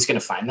 I don't know if he's going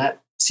to find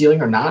that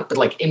ceiling or not, but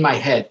like in my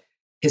head,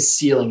 his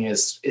ceiling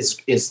is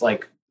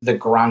like the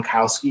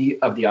Gronkowski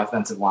of the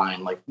offensive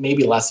line, like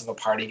maybe less of a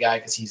party guy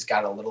because he's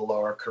got a little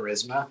lower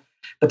charisma.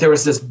 But there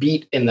was this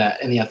beat in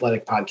the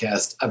Athletic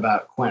podcast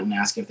about Quentin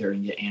asking if they were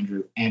going to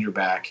get Andrew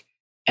back,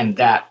 and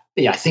that,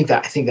 I think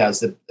that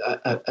was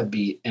a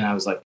beat, and I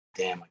was like,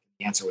 damn, like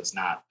the answer was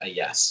not a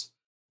yes,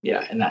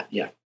 and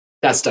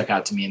that stuck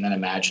out to me. And then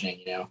imagining,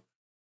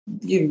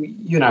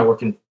 you and I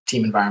work in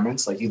team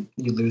environments, like you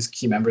lose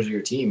key members of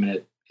your team, and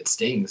it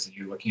stings, and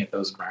you're looking at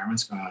those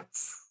environments going like,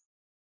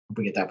 hope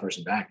we get that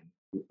person back.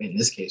 In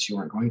this case, you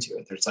weren't going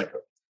to. There's like a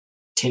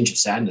tinge of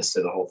sadness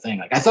to the whole thing.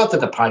 Like I thought that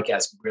the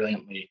podcast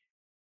brilliantly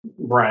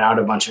brought out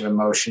a bunch of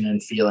emotion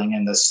and feeling,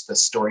 and the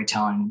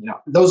storytelling.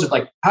 Those are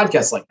like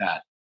podcasts like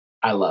that.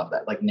 I love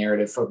that, like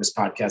narrative focused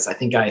podcasts. I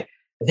think I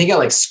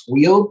like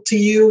squealed to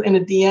you in a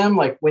DM,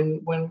 like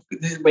when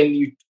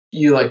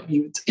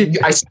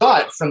I saw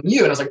it from you,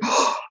 and I was like,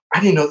 oh,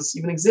 I didn't know this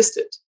even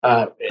existed.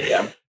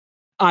 Yeah.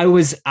 I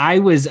was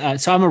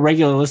so I'm a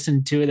regular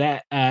listener to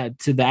that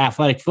to the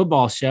Athletic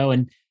Football Show,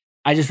 and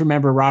I just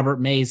remember Robert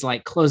Mays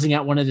like closing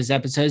out one of his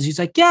episodes. He's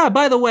like, yeah,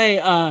 by the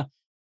way,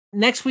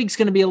 next week's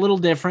going to be a little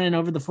different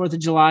over the 4th of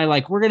July.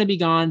 Like we're going to be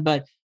gone,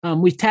 but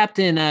we've tapped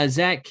in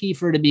Zach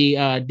Kiefer to be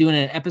doing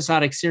an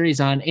episodic series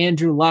on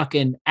Andrew Luck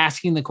and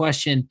asking the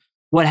question,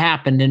 what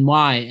happened and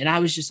why? And I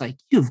was just like,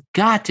 you've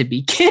got to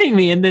be kidding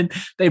me. And then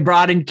they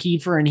brought in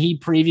Kiefer and he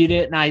previewed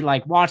it, and I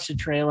like watched the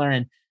trailer,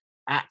 and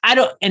I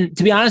don't, and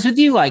to be honest with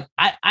you, like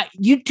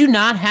you do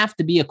not have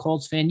to be a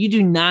Colts fan. You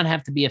do not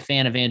have to be a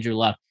fan of Andrew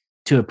Luck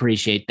to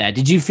appreciate that.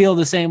 Did you feel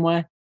the same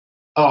way?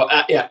 Oh,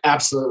 yeah,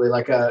 absolutely.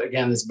 Like,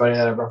 again, this buddy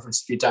that I've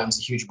referenced a few times,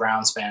 a huge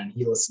Browns fan.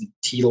 He listened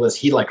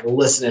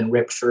and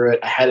ripped through it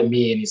ahead of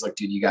me. And he's like,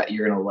 dude,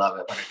 you're going to love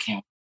it. Like, I can't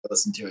wait to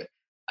listen to it.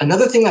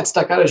 Another thing that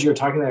stuck out as you were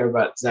talking there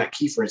about Zach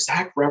Kiefer,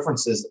 Zach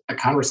references a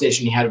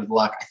conversation he had with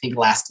Luck, I think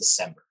last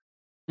December.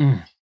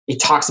 He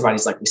talks about,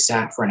 he's like, we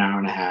sat for an hour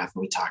and a half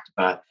and we talked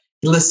about,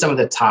 he lists some of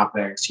the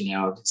topics,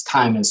 his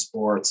time in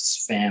sports,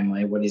 his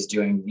family, what he's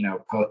doing,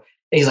 and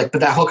he's like,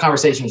 but that whole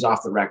conversation was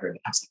off the record.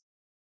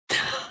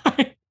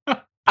 And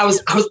I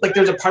was like,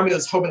 there's a part of me that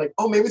was hoping like,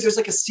 oh, maybe there's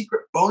like a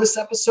secret bonus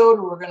episode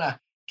where we're going to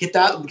get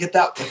that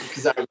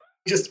because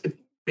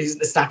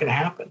it's not going to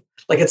happen.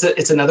 Like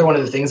it's another one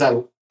of the things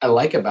I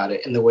like about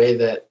it in the way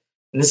that,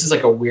 and this is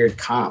like a weird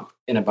comp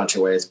in a bunch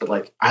of ways, but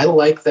like, I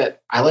like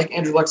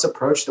Andrew Luck's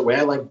approach the way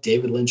I like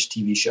David Lynch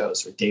TV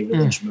shows or David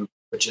Lynch movies,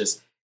 which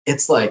is,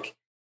 it's like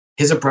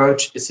his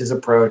approach is his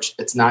approach.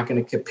 It's not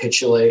going to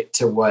capitulate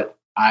to what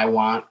I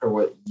want or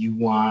what you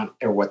want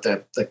or what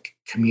the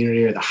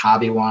community or the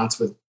hobby wants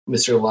with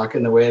Mr. Luck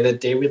in the way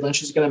that David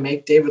Lynch is going to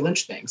make David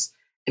Lynch things.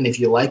 And if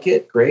you like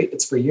it, great,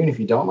 it's for you. And if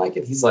you don't like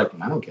it, he's like,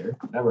 I don't care,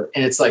 whatever.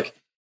 And it's like,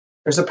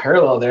 there's a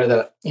parallel there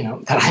that,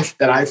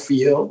 that I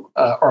feel,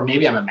 or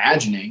maybe I'm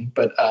imagining,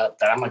 but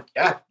that I'm like,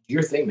 yeah, do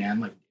your thing, man.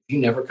 Like, if you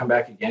never come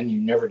back again, you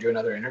never do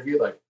another interview,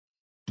 like,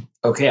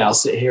 okay, I'll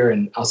sit here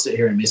and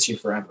miss you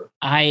forever.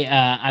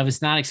 I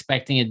was not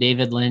expecting a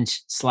David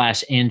Lynch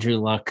 / Andrew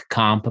Luck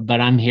comp, but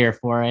I'm here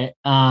for it.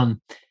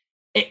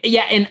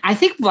 Yeah, and I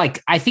think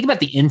about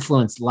the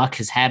influence Luck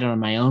has had on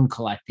my own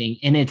collecting,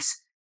 and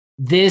it's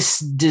this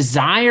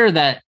desire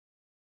that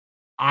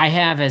I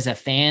have as a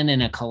fan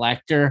and a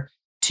collector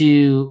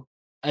to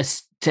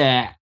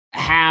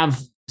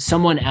have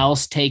someone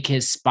else take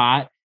his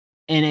spot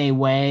in a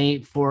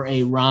way for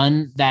a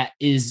run that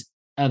is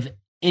of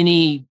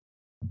any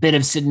bit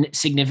of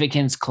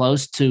significance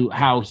close to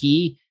how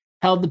he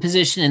held the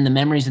position and the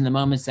memories and the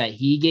moments that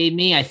he gave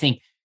me. I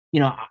think,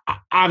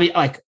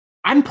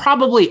 I'm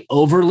probably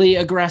overly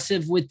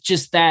aggressive with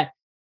just that,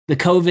 the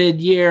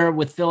COVID year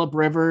with Phillip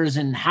Rivers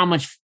and how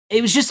much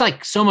it was just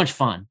like so much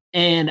fun.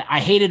 And I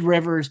hated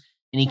Rivers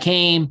and he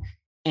came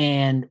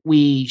and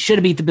we should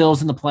have beat the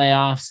Bills in the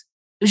playoffs.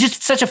 It was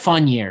just such a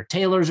fun year.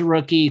 Taylor's a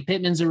rookie,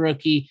 Pittman's a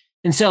rookie.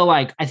 And so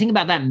like, I think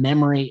about that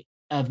memory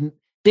of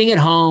being at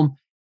home,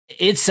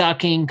 it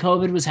sucking,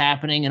 COVID was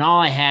happening, and all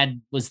I had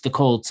was the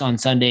Colts on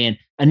Sunday and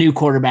a new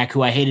quarterback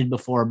who I hated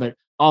before, but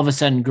all of a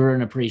sudden grew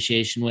an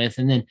appreciation with.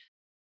 And then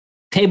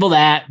table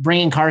that, bring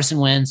in Carson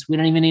Wentz. We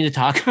don't even need to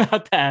talk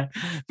about that.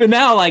 But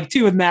now, like,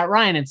 too, with Matt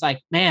Ryan, it's like,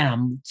 man,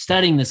 I'm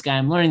studying this guy.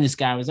 I'm learning this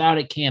guy. I was out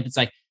at camp. It's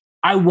like,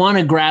 I want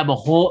to grab a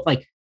whole,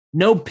 like,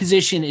 no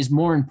position is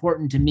more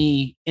important to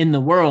me in the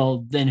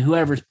world than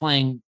whoever's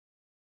playing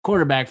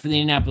quarterback for the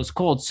Indianapolis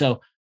Colts.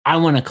 So I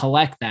want to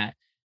collect that.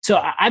 So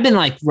I've been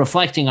like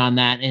reflecting on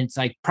that. And it's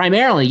like,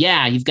 primarily,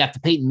 yeah, you've got the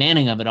Peyton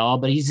Manning of it all,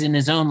 but he's in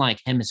his own like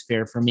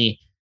hemisphere for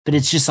me. But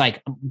it's just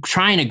like, I'm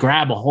trying to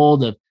grab a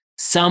hold of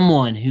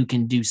someone who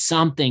can do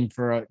something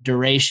for a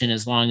duration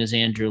as long as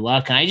Andrew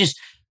Luck. And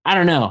I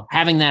don't know,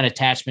 having that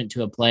attachment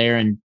to a player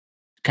and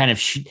kind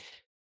of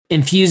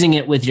infusing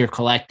it with your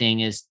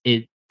collecting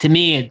to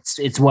me,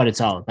 it's what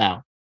it's all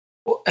about.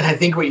 Well, and I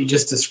think what you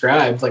just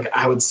described, like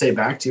I would say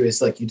back to you,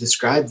 is like you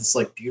described this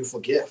like beautiful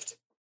gift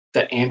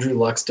that Andrew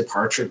Luck's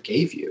departure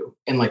gave you.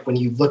 And like when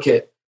you look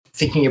at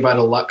thinking about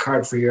a Luck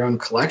card for your own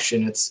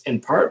collection, it's in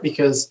part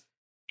because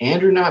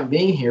Andrew not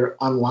being here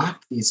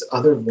unlocked these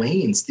other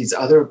lanes, these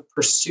other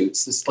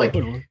pursuits,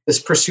 this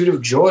pursuit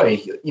of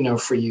joy,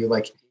 for you,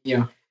 like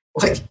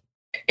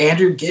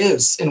Andrew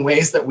gives in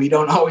ways that we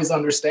don't always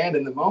understand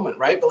in the moment.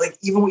 Right. But like,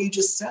 even what you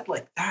just said,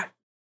 like that,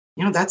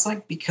 that's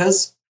like,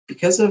 because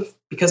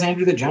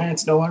Andrew the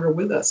Giant's no longer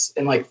with us.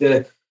 And like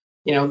the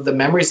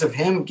memories of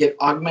him get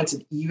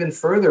augmented even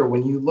further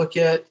when you look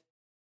at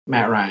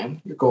Matt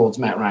Ryan, your Gold's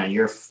Matt Ryan,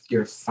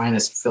 your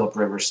finest Phillip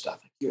Rivers stuff.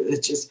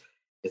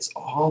 It's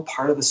all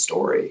part of the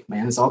story,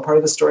 man. It's all part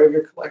of the story of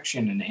your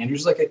collection. And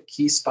Andrew's like a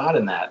key spot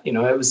in that.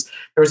 There was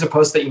a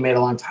post that you made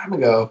a long time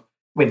ago,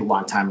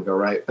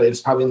 right? But it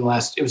was probably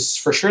it was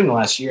for sure in the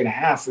last year and a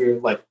half, where you're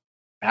like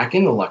back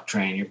in the Luck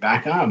train, you're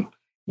back on,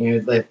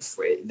 like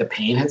the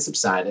pain had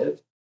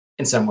subsided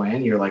in some way.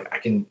 And you're like, I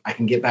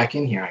can get back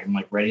in here. I'm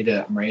ready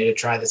to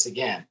try this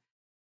again.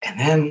 And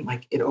then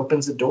like, it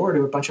opens the door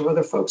to a bunch of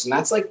other folks. And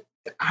that's like,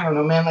 I don't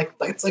know, man, like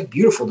it's like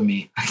beautiful to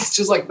me. It's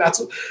just like,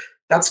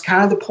 that's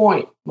kind of the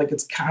point. Like,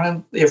 it's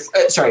kind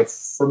of,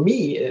 for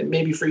me,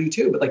 maybe for you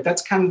too, but like,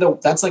 that's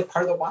like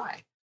part of the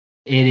why.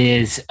 It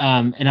is.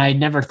 And I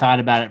never thought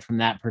about it from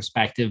that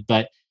perspective,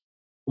 but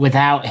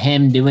without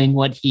him doing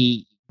what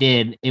he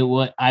did,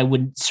 I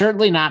would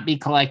certainly not be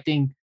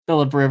collecting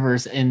Phillip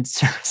Rivers and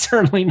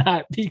certainly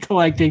not be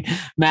collecting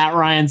Matt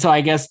Ryan. So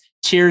I guess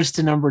cheers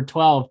to number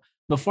 12.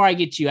 Before I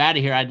get you out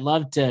of here, I'd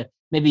love to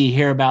maybe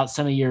hear about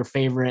some of your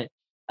favorite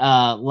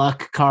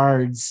Luck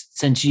cards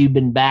since you've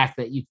been back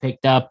that you've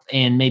picked up,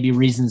 and maybe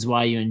reasons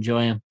why you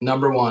enjoy them.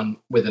 Number one,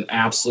 with an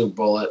absolute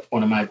bullet,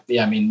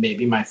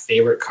 maybe my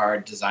favorite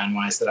card design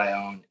wise that I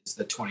own is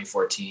the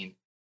 2014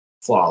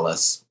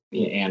 Flawless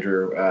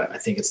Andrew. I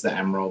think it's the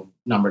emerald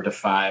number to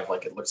 5.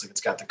 Like it looks like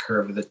it's got the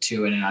curve of the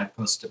 2 in it. I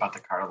posted about the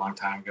card a long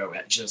time ago.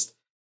 And just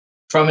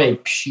from a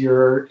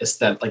pure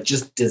aesthetic, like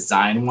just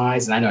design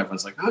wise, and I know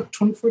everyone's like, oh,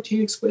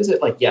 2014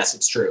 exquisite. Like, yes,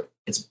 it's true.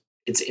 It's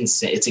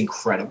insane. It's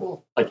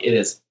incredible. Like it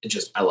is.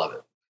 I love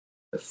it.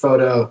 The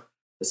photo,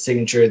 the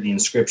signature, the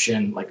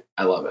inscription, like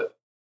I love it.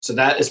 So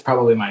that is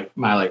probably my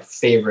like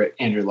favorite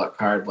Andrew Luck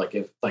card. Like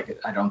if like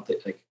I don't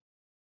think like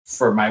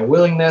for my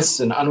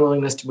willingness and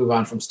unwillingness to move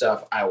on from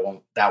stuff,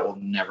 that will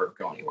never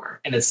go anywhere.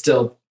 And it's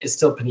still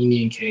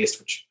Panini encased,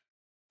 which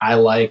I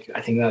like.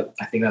 I think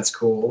that's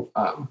cool.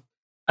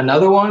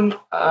 Another one,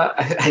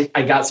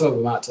 I got some of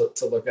them out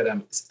to look at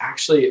them. It's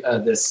actually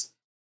this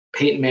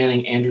Peyton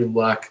Manning, Andrew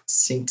Luck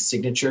synced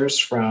signatures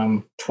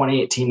from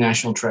 2018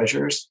 National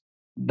Treasures,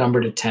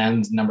 number to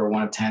 10, number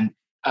 1 of 10.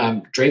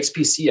 Drake's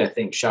PC, I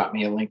think, shot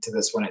me a link to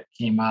this when it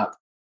came up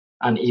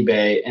on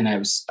eBay, and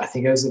I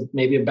think it was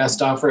maybe a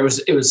best offer.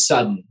 It was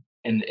sudden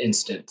and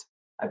instant.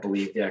 I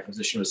believe the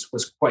acquisition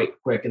was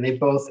quite quick, and they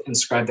both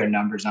inscribed their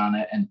numbers on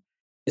it, and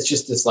it's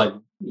just this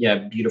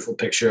beautiful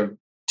picture of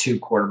 2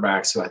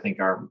 quarterbacks who I think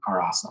are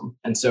awesome.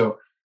 And so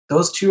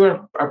those 2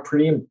 are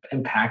pretty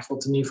impactful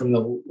to me from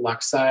the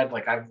Luck side.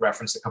 Like I've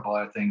referenced a couple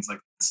other things, like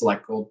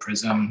Select Gold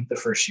Prism. The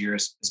first year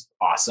is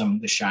awesome.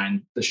 The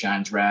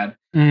shine's rad.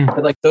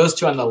 But like those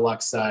 2 on the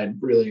Luck side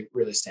really,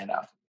 really stand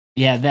out.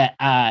 Yeah,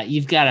 that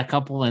you've got a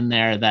couple in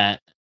there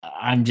that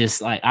I'm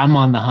just like, I'm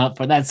on the hunt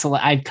for that.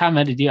 I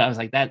commented you. I was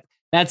like that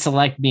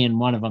Select being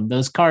one of them.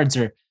 Those cards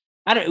are,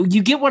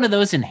 you get one of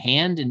those in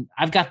hand, and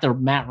I've got the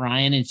Matt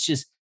Ryan. It's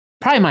just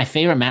probably my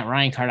favorite Matt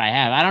Ryan card I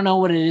have. I don't know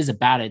what it is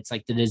about it. It's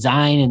like the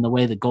design and the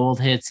way the gold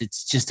hits.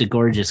 It's just a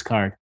gorgeous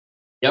card.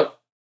 Yep.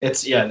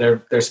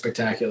 They're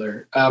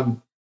spectacular.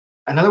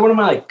 Another one of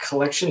my like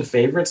collection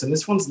favorites, and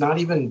this one's not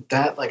even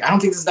that like, I don't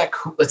think this is that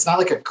cool. It's not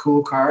like a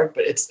cool card,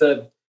 but it's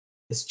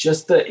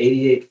just the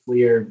 88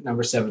 Fleer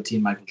number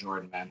 17 Michael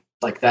Jordan, man.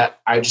 Like that,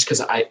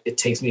 it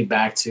takes me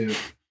back to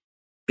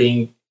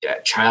being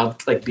a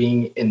child, like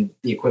being in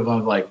the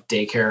equivalent of like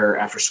daycare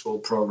after school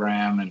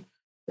program, and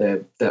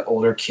the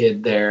older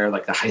kid there,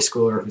 like the high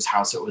schooler whose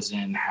house it was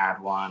in had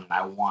one, and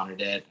I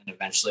wanted it. And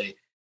eventually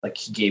like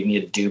he gave me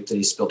a dupe that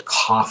he spilled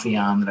coffee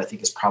on that I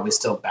think is probably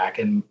still back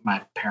in my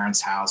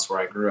parents' house where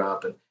I grew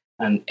up.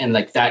 And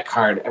like that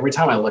card, every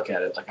time I look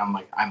at it, like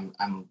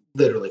I'm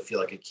literally feel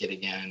like a kid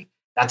again.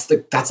 That's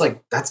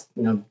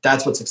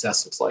what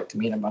success looks like to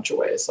me in a bunch of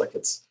ways. Like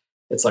it's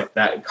like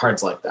that,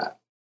 cards like that.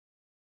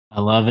 I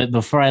love it.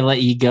 Before I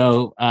let you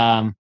go,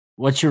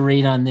 what's your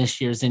read on this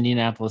year's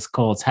Indianapolis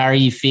Colts? How are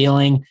you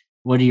feeling?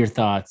 What are your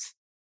thoughts?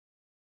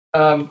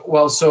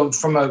 Well, so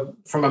from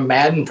a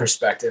Madden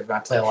perspective, I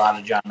play a lot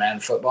of John Madden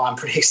football. I'm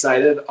pretty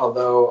excited,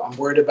 although I'm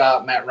worried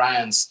about Matt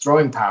Ryan's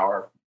throwing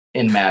power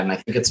in Madden. I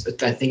think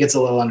it's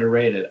a little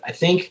underrated. I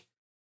think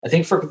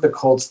for the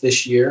Colts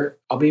this year,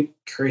 I'll be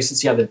curious to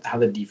see how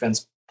the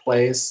defense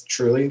plays.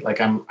 Truly,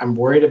 like I'm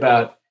worried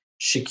about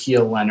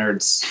Shaquille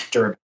Leonard's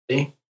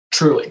durability.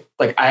 Truly,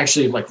 like I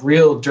actually like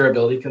real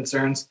durability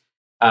concerns.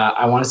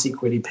 I want to see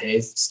Kwity Paye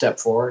step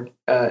forward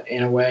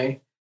in a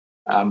way.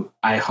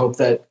 I hope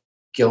that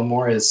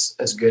Gilmore is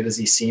as good as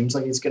he seems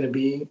like he's going to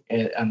be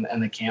on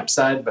the camp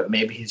side, but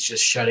maybe he's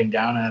just shutting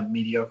down a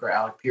mediocre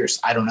Alec Pierce.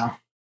 I don't know.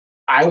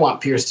 I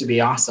want Pierce to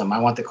be awesome. I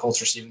want the Colts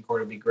receiving corps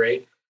to be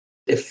great.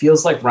 It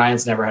feels like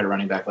Ryan's never had a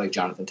running back like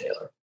Jonathan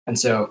Taylor. And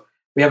so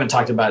we haven't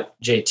talked about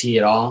JT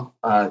at all.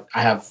 I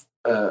have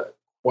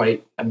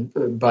quite a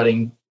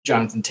budding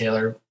Jonathan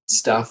Taylor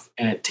stuff,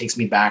 and it takes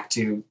me back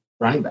to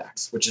running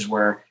backs, which is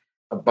where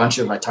I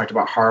talked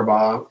about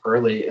Harbaugh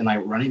early in like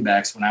running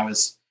backs when I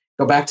was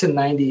go back to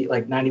 90,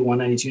 like 91,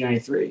 92,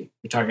 93.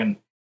 You're talking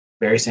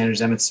Barry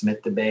Sanders, Emmitt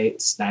Smith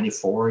debates,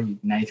 94,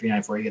 93,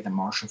 94, you get the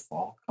Marshall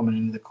Faulk coming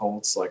into the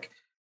Colts. Like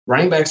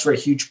running backs were a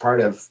huge part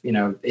of,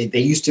 they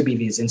used to be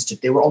these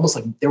they were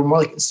more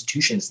like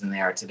institutions than they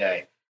are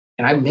today.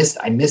 And I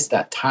missed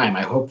that time.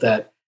 I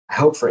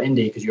hope for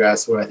Indy, because you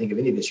asked what I think of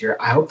Indy this year,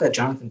 I hope that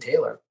Jonathan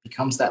Taylor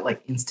becomes that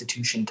like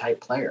institution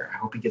type player. I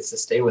hope he gets to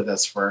stay with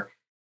us for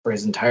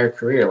his entire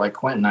career. Like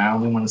Quentin, I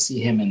only want to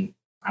see him in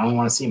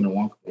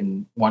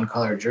one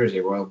color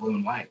jersey, royal blue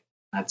and white.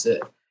 That's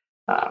it.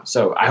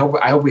 So I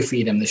hope we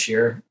feed him this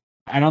year.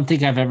 I don't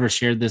think I've ever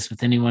shared this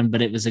with anyone,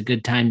 but it was a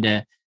good time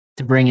to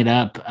bring it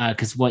up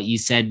because what you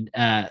said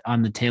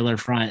on the Taylor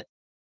front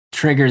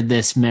triggered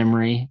this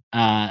memory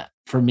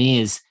for me.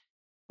 Is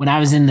when I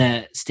was in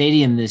the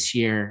stadium this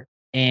year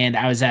and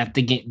I was at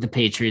the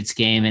Patriots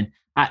game, and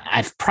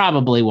I've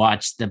probably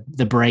watched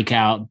the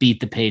breakout beat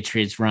the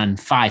Patriots run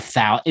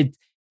 5,000.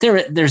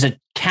 There's a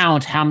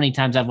count how many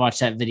times I've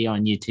watched that video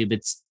on YouTube.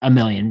 It's 1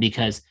 million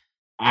because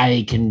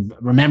I can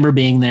remember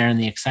being there and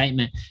the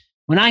excitement.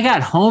 When I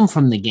got home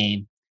from the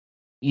game,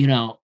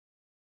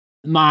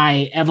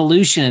 my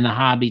evolution in the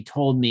hobby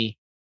told me,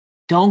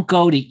 don't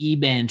go to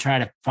eBay and try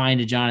to find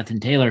a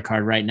Jonathan Taylor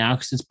card right now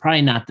because it's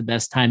probably not the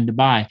best time to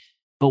buy.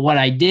 But what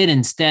I did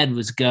instead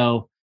was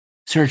go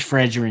search for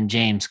Edgerrin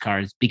James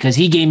cards because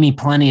he gave me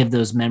plenty of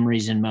those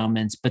memories and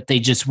moments, but they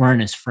just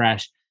weren't as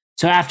fresh.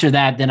 So after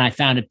that, then I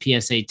found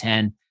a PSA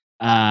 10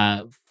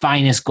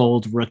 finest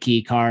gold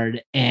rookie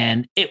card,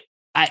 and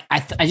I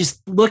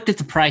just looked at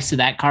the price of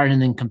that card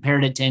and then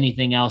compared it to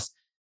anything else,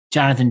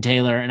 Jonathan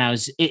Taylor, and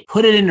it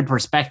put it into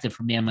perspective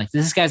for me. I'm like,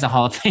 this guy's a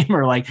Hall of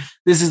Famer. Like,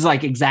 this is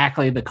like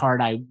exactly the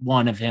card I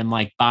want of him.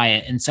 Like, buy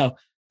it. And so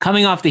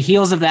coming off the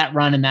heels of that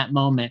run in that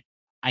moment,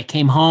 I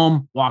came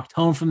home, walked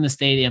home from the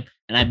stadium,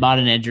 and I bought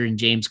an Edgerrin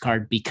James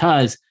card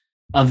because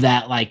of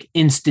that like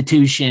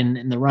institution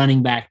and the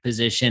running back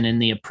position and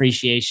the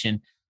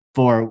appreciation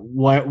for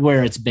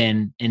where it's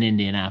been in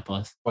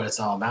Indianapolis. What it's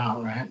all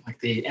about, right?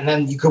 And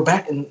then you go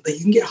back and you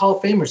can get Hall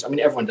of Famers. I mean,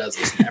 everyone does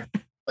this.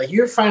 Like,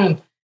 you're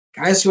finding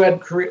guys who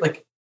had career,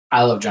 like,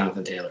 I love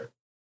Jonathan Taylor.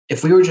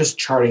 If we were just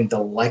charting the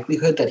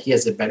likelihood that he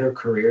has a better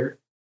career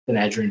than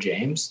Edgerrin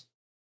James,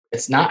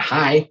 it's not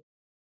high.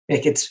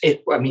 Like,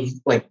 I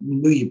mean, like,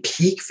 you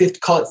peak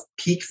 50, call it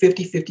peak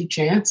 50-50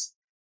 chance.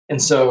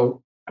 And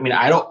so, I mean,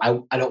 I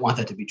don't want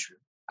that to be true.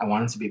 I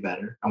want him to be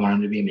better. I want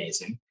him to be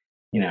amazing.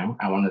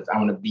 I want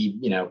to be,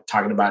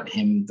 talking about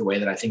him the way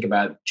that I think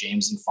about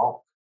James and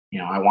Falk.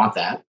 I want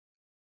that.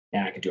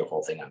 Yeah, I could do a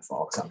whole thing on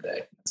Falk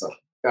someday. It's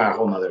a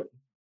whole nother.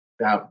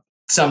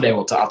 Someday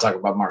I'll talk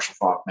about Marshall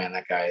Falk. Man,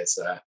 that guy is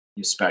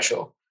he's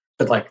special.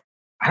 But like,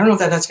 I don't know if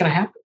that's going to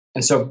happen.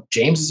 And so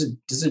James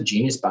is a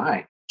genius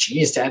buy,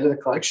 genius to add to the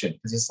collection,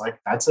 because he's like,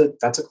 that's a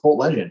cult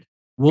legend.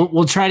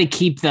 We'll try to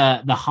keep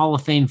the Hall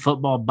of Fame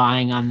football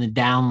buying on the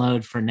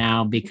download for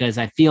now, because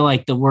I feel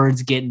like the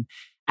word's getting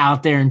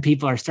out there and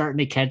people are starting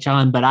to catch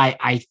on. But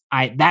I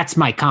that's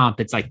my comp.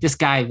 It's like, this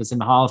guy was in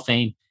the Hall of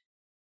Fame.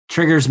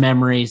 Triggers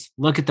memories.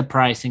 Look at the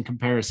price in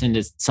comparison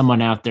to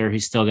someone out there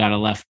who's still got a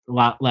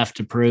lot left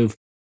to prove.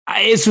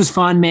 This was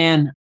fun,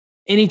 man.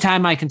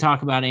 Anytime I can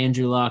talk about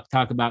Andrew Luck,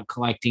 talk about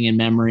collecting and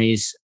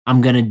memories,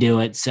 I'm going to do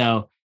it.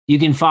 So you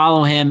can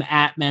follow him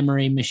at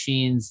Memory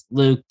Machines.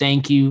 Luke,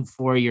 thank you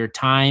for your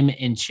time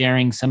and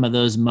sharing some of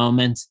those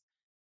moments.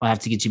 We'll have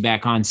to get you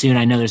back on soon.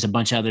 I know there's a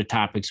bunch of other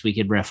topics we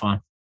could riff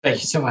on.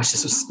 Thank you so much.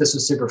 This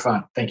was super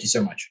fun. Thank you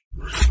so much.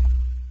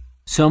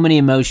 So many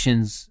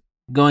emotions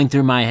going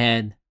through my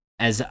head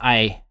as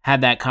I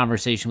had that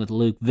conversation with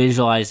Luke,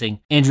 visualizing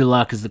Andrew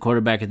Luck as the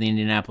quarterback of the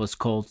Indianapolis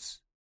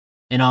Colts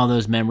and all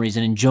those memories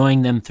and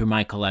enjoying them through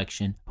my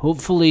collection.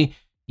 Hopefully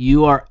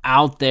you are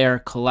out there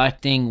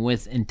collecting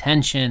with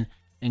intention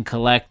and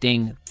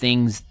collecting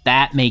things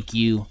that make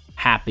you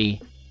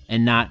happy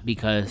and not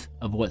because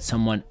of what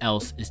someone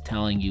else is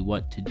telling you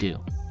what to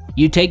do.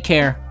 You take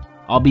care.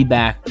 I'll be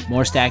back.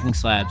 More Stacking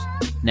Slabs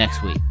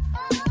next week.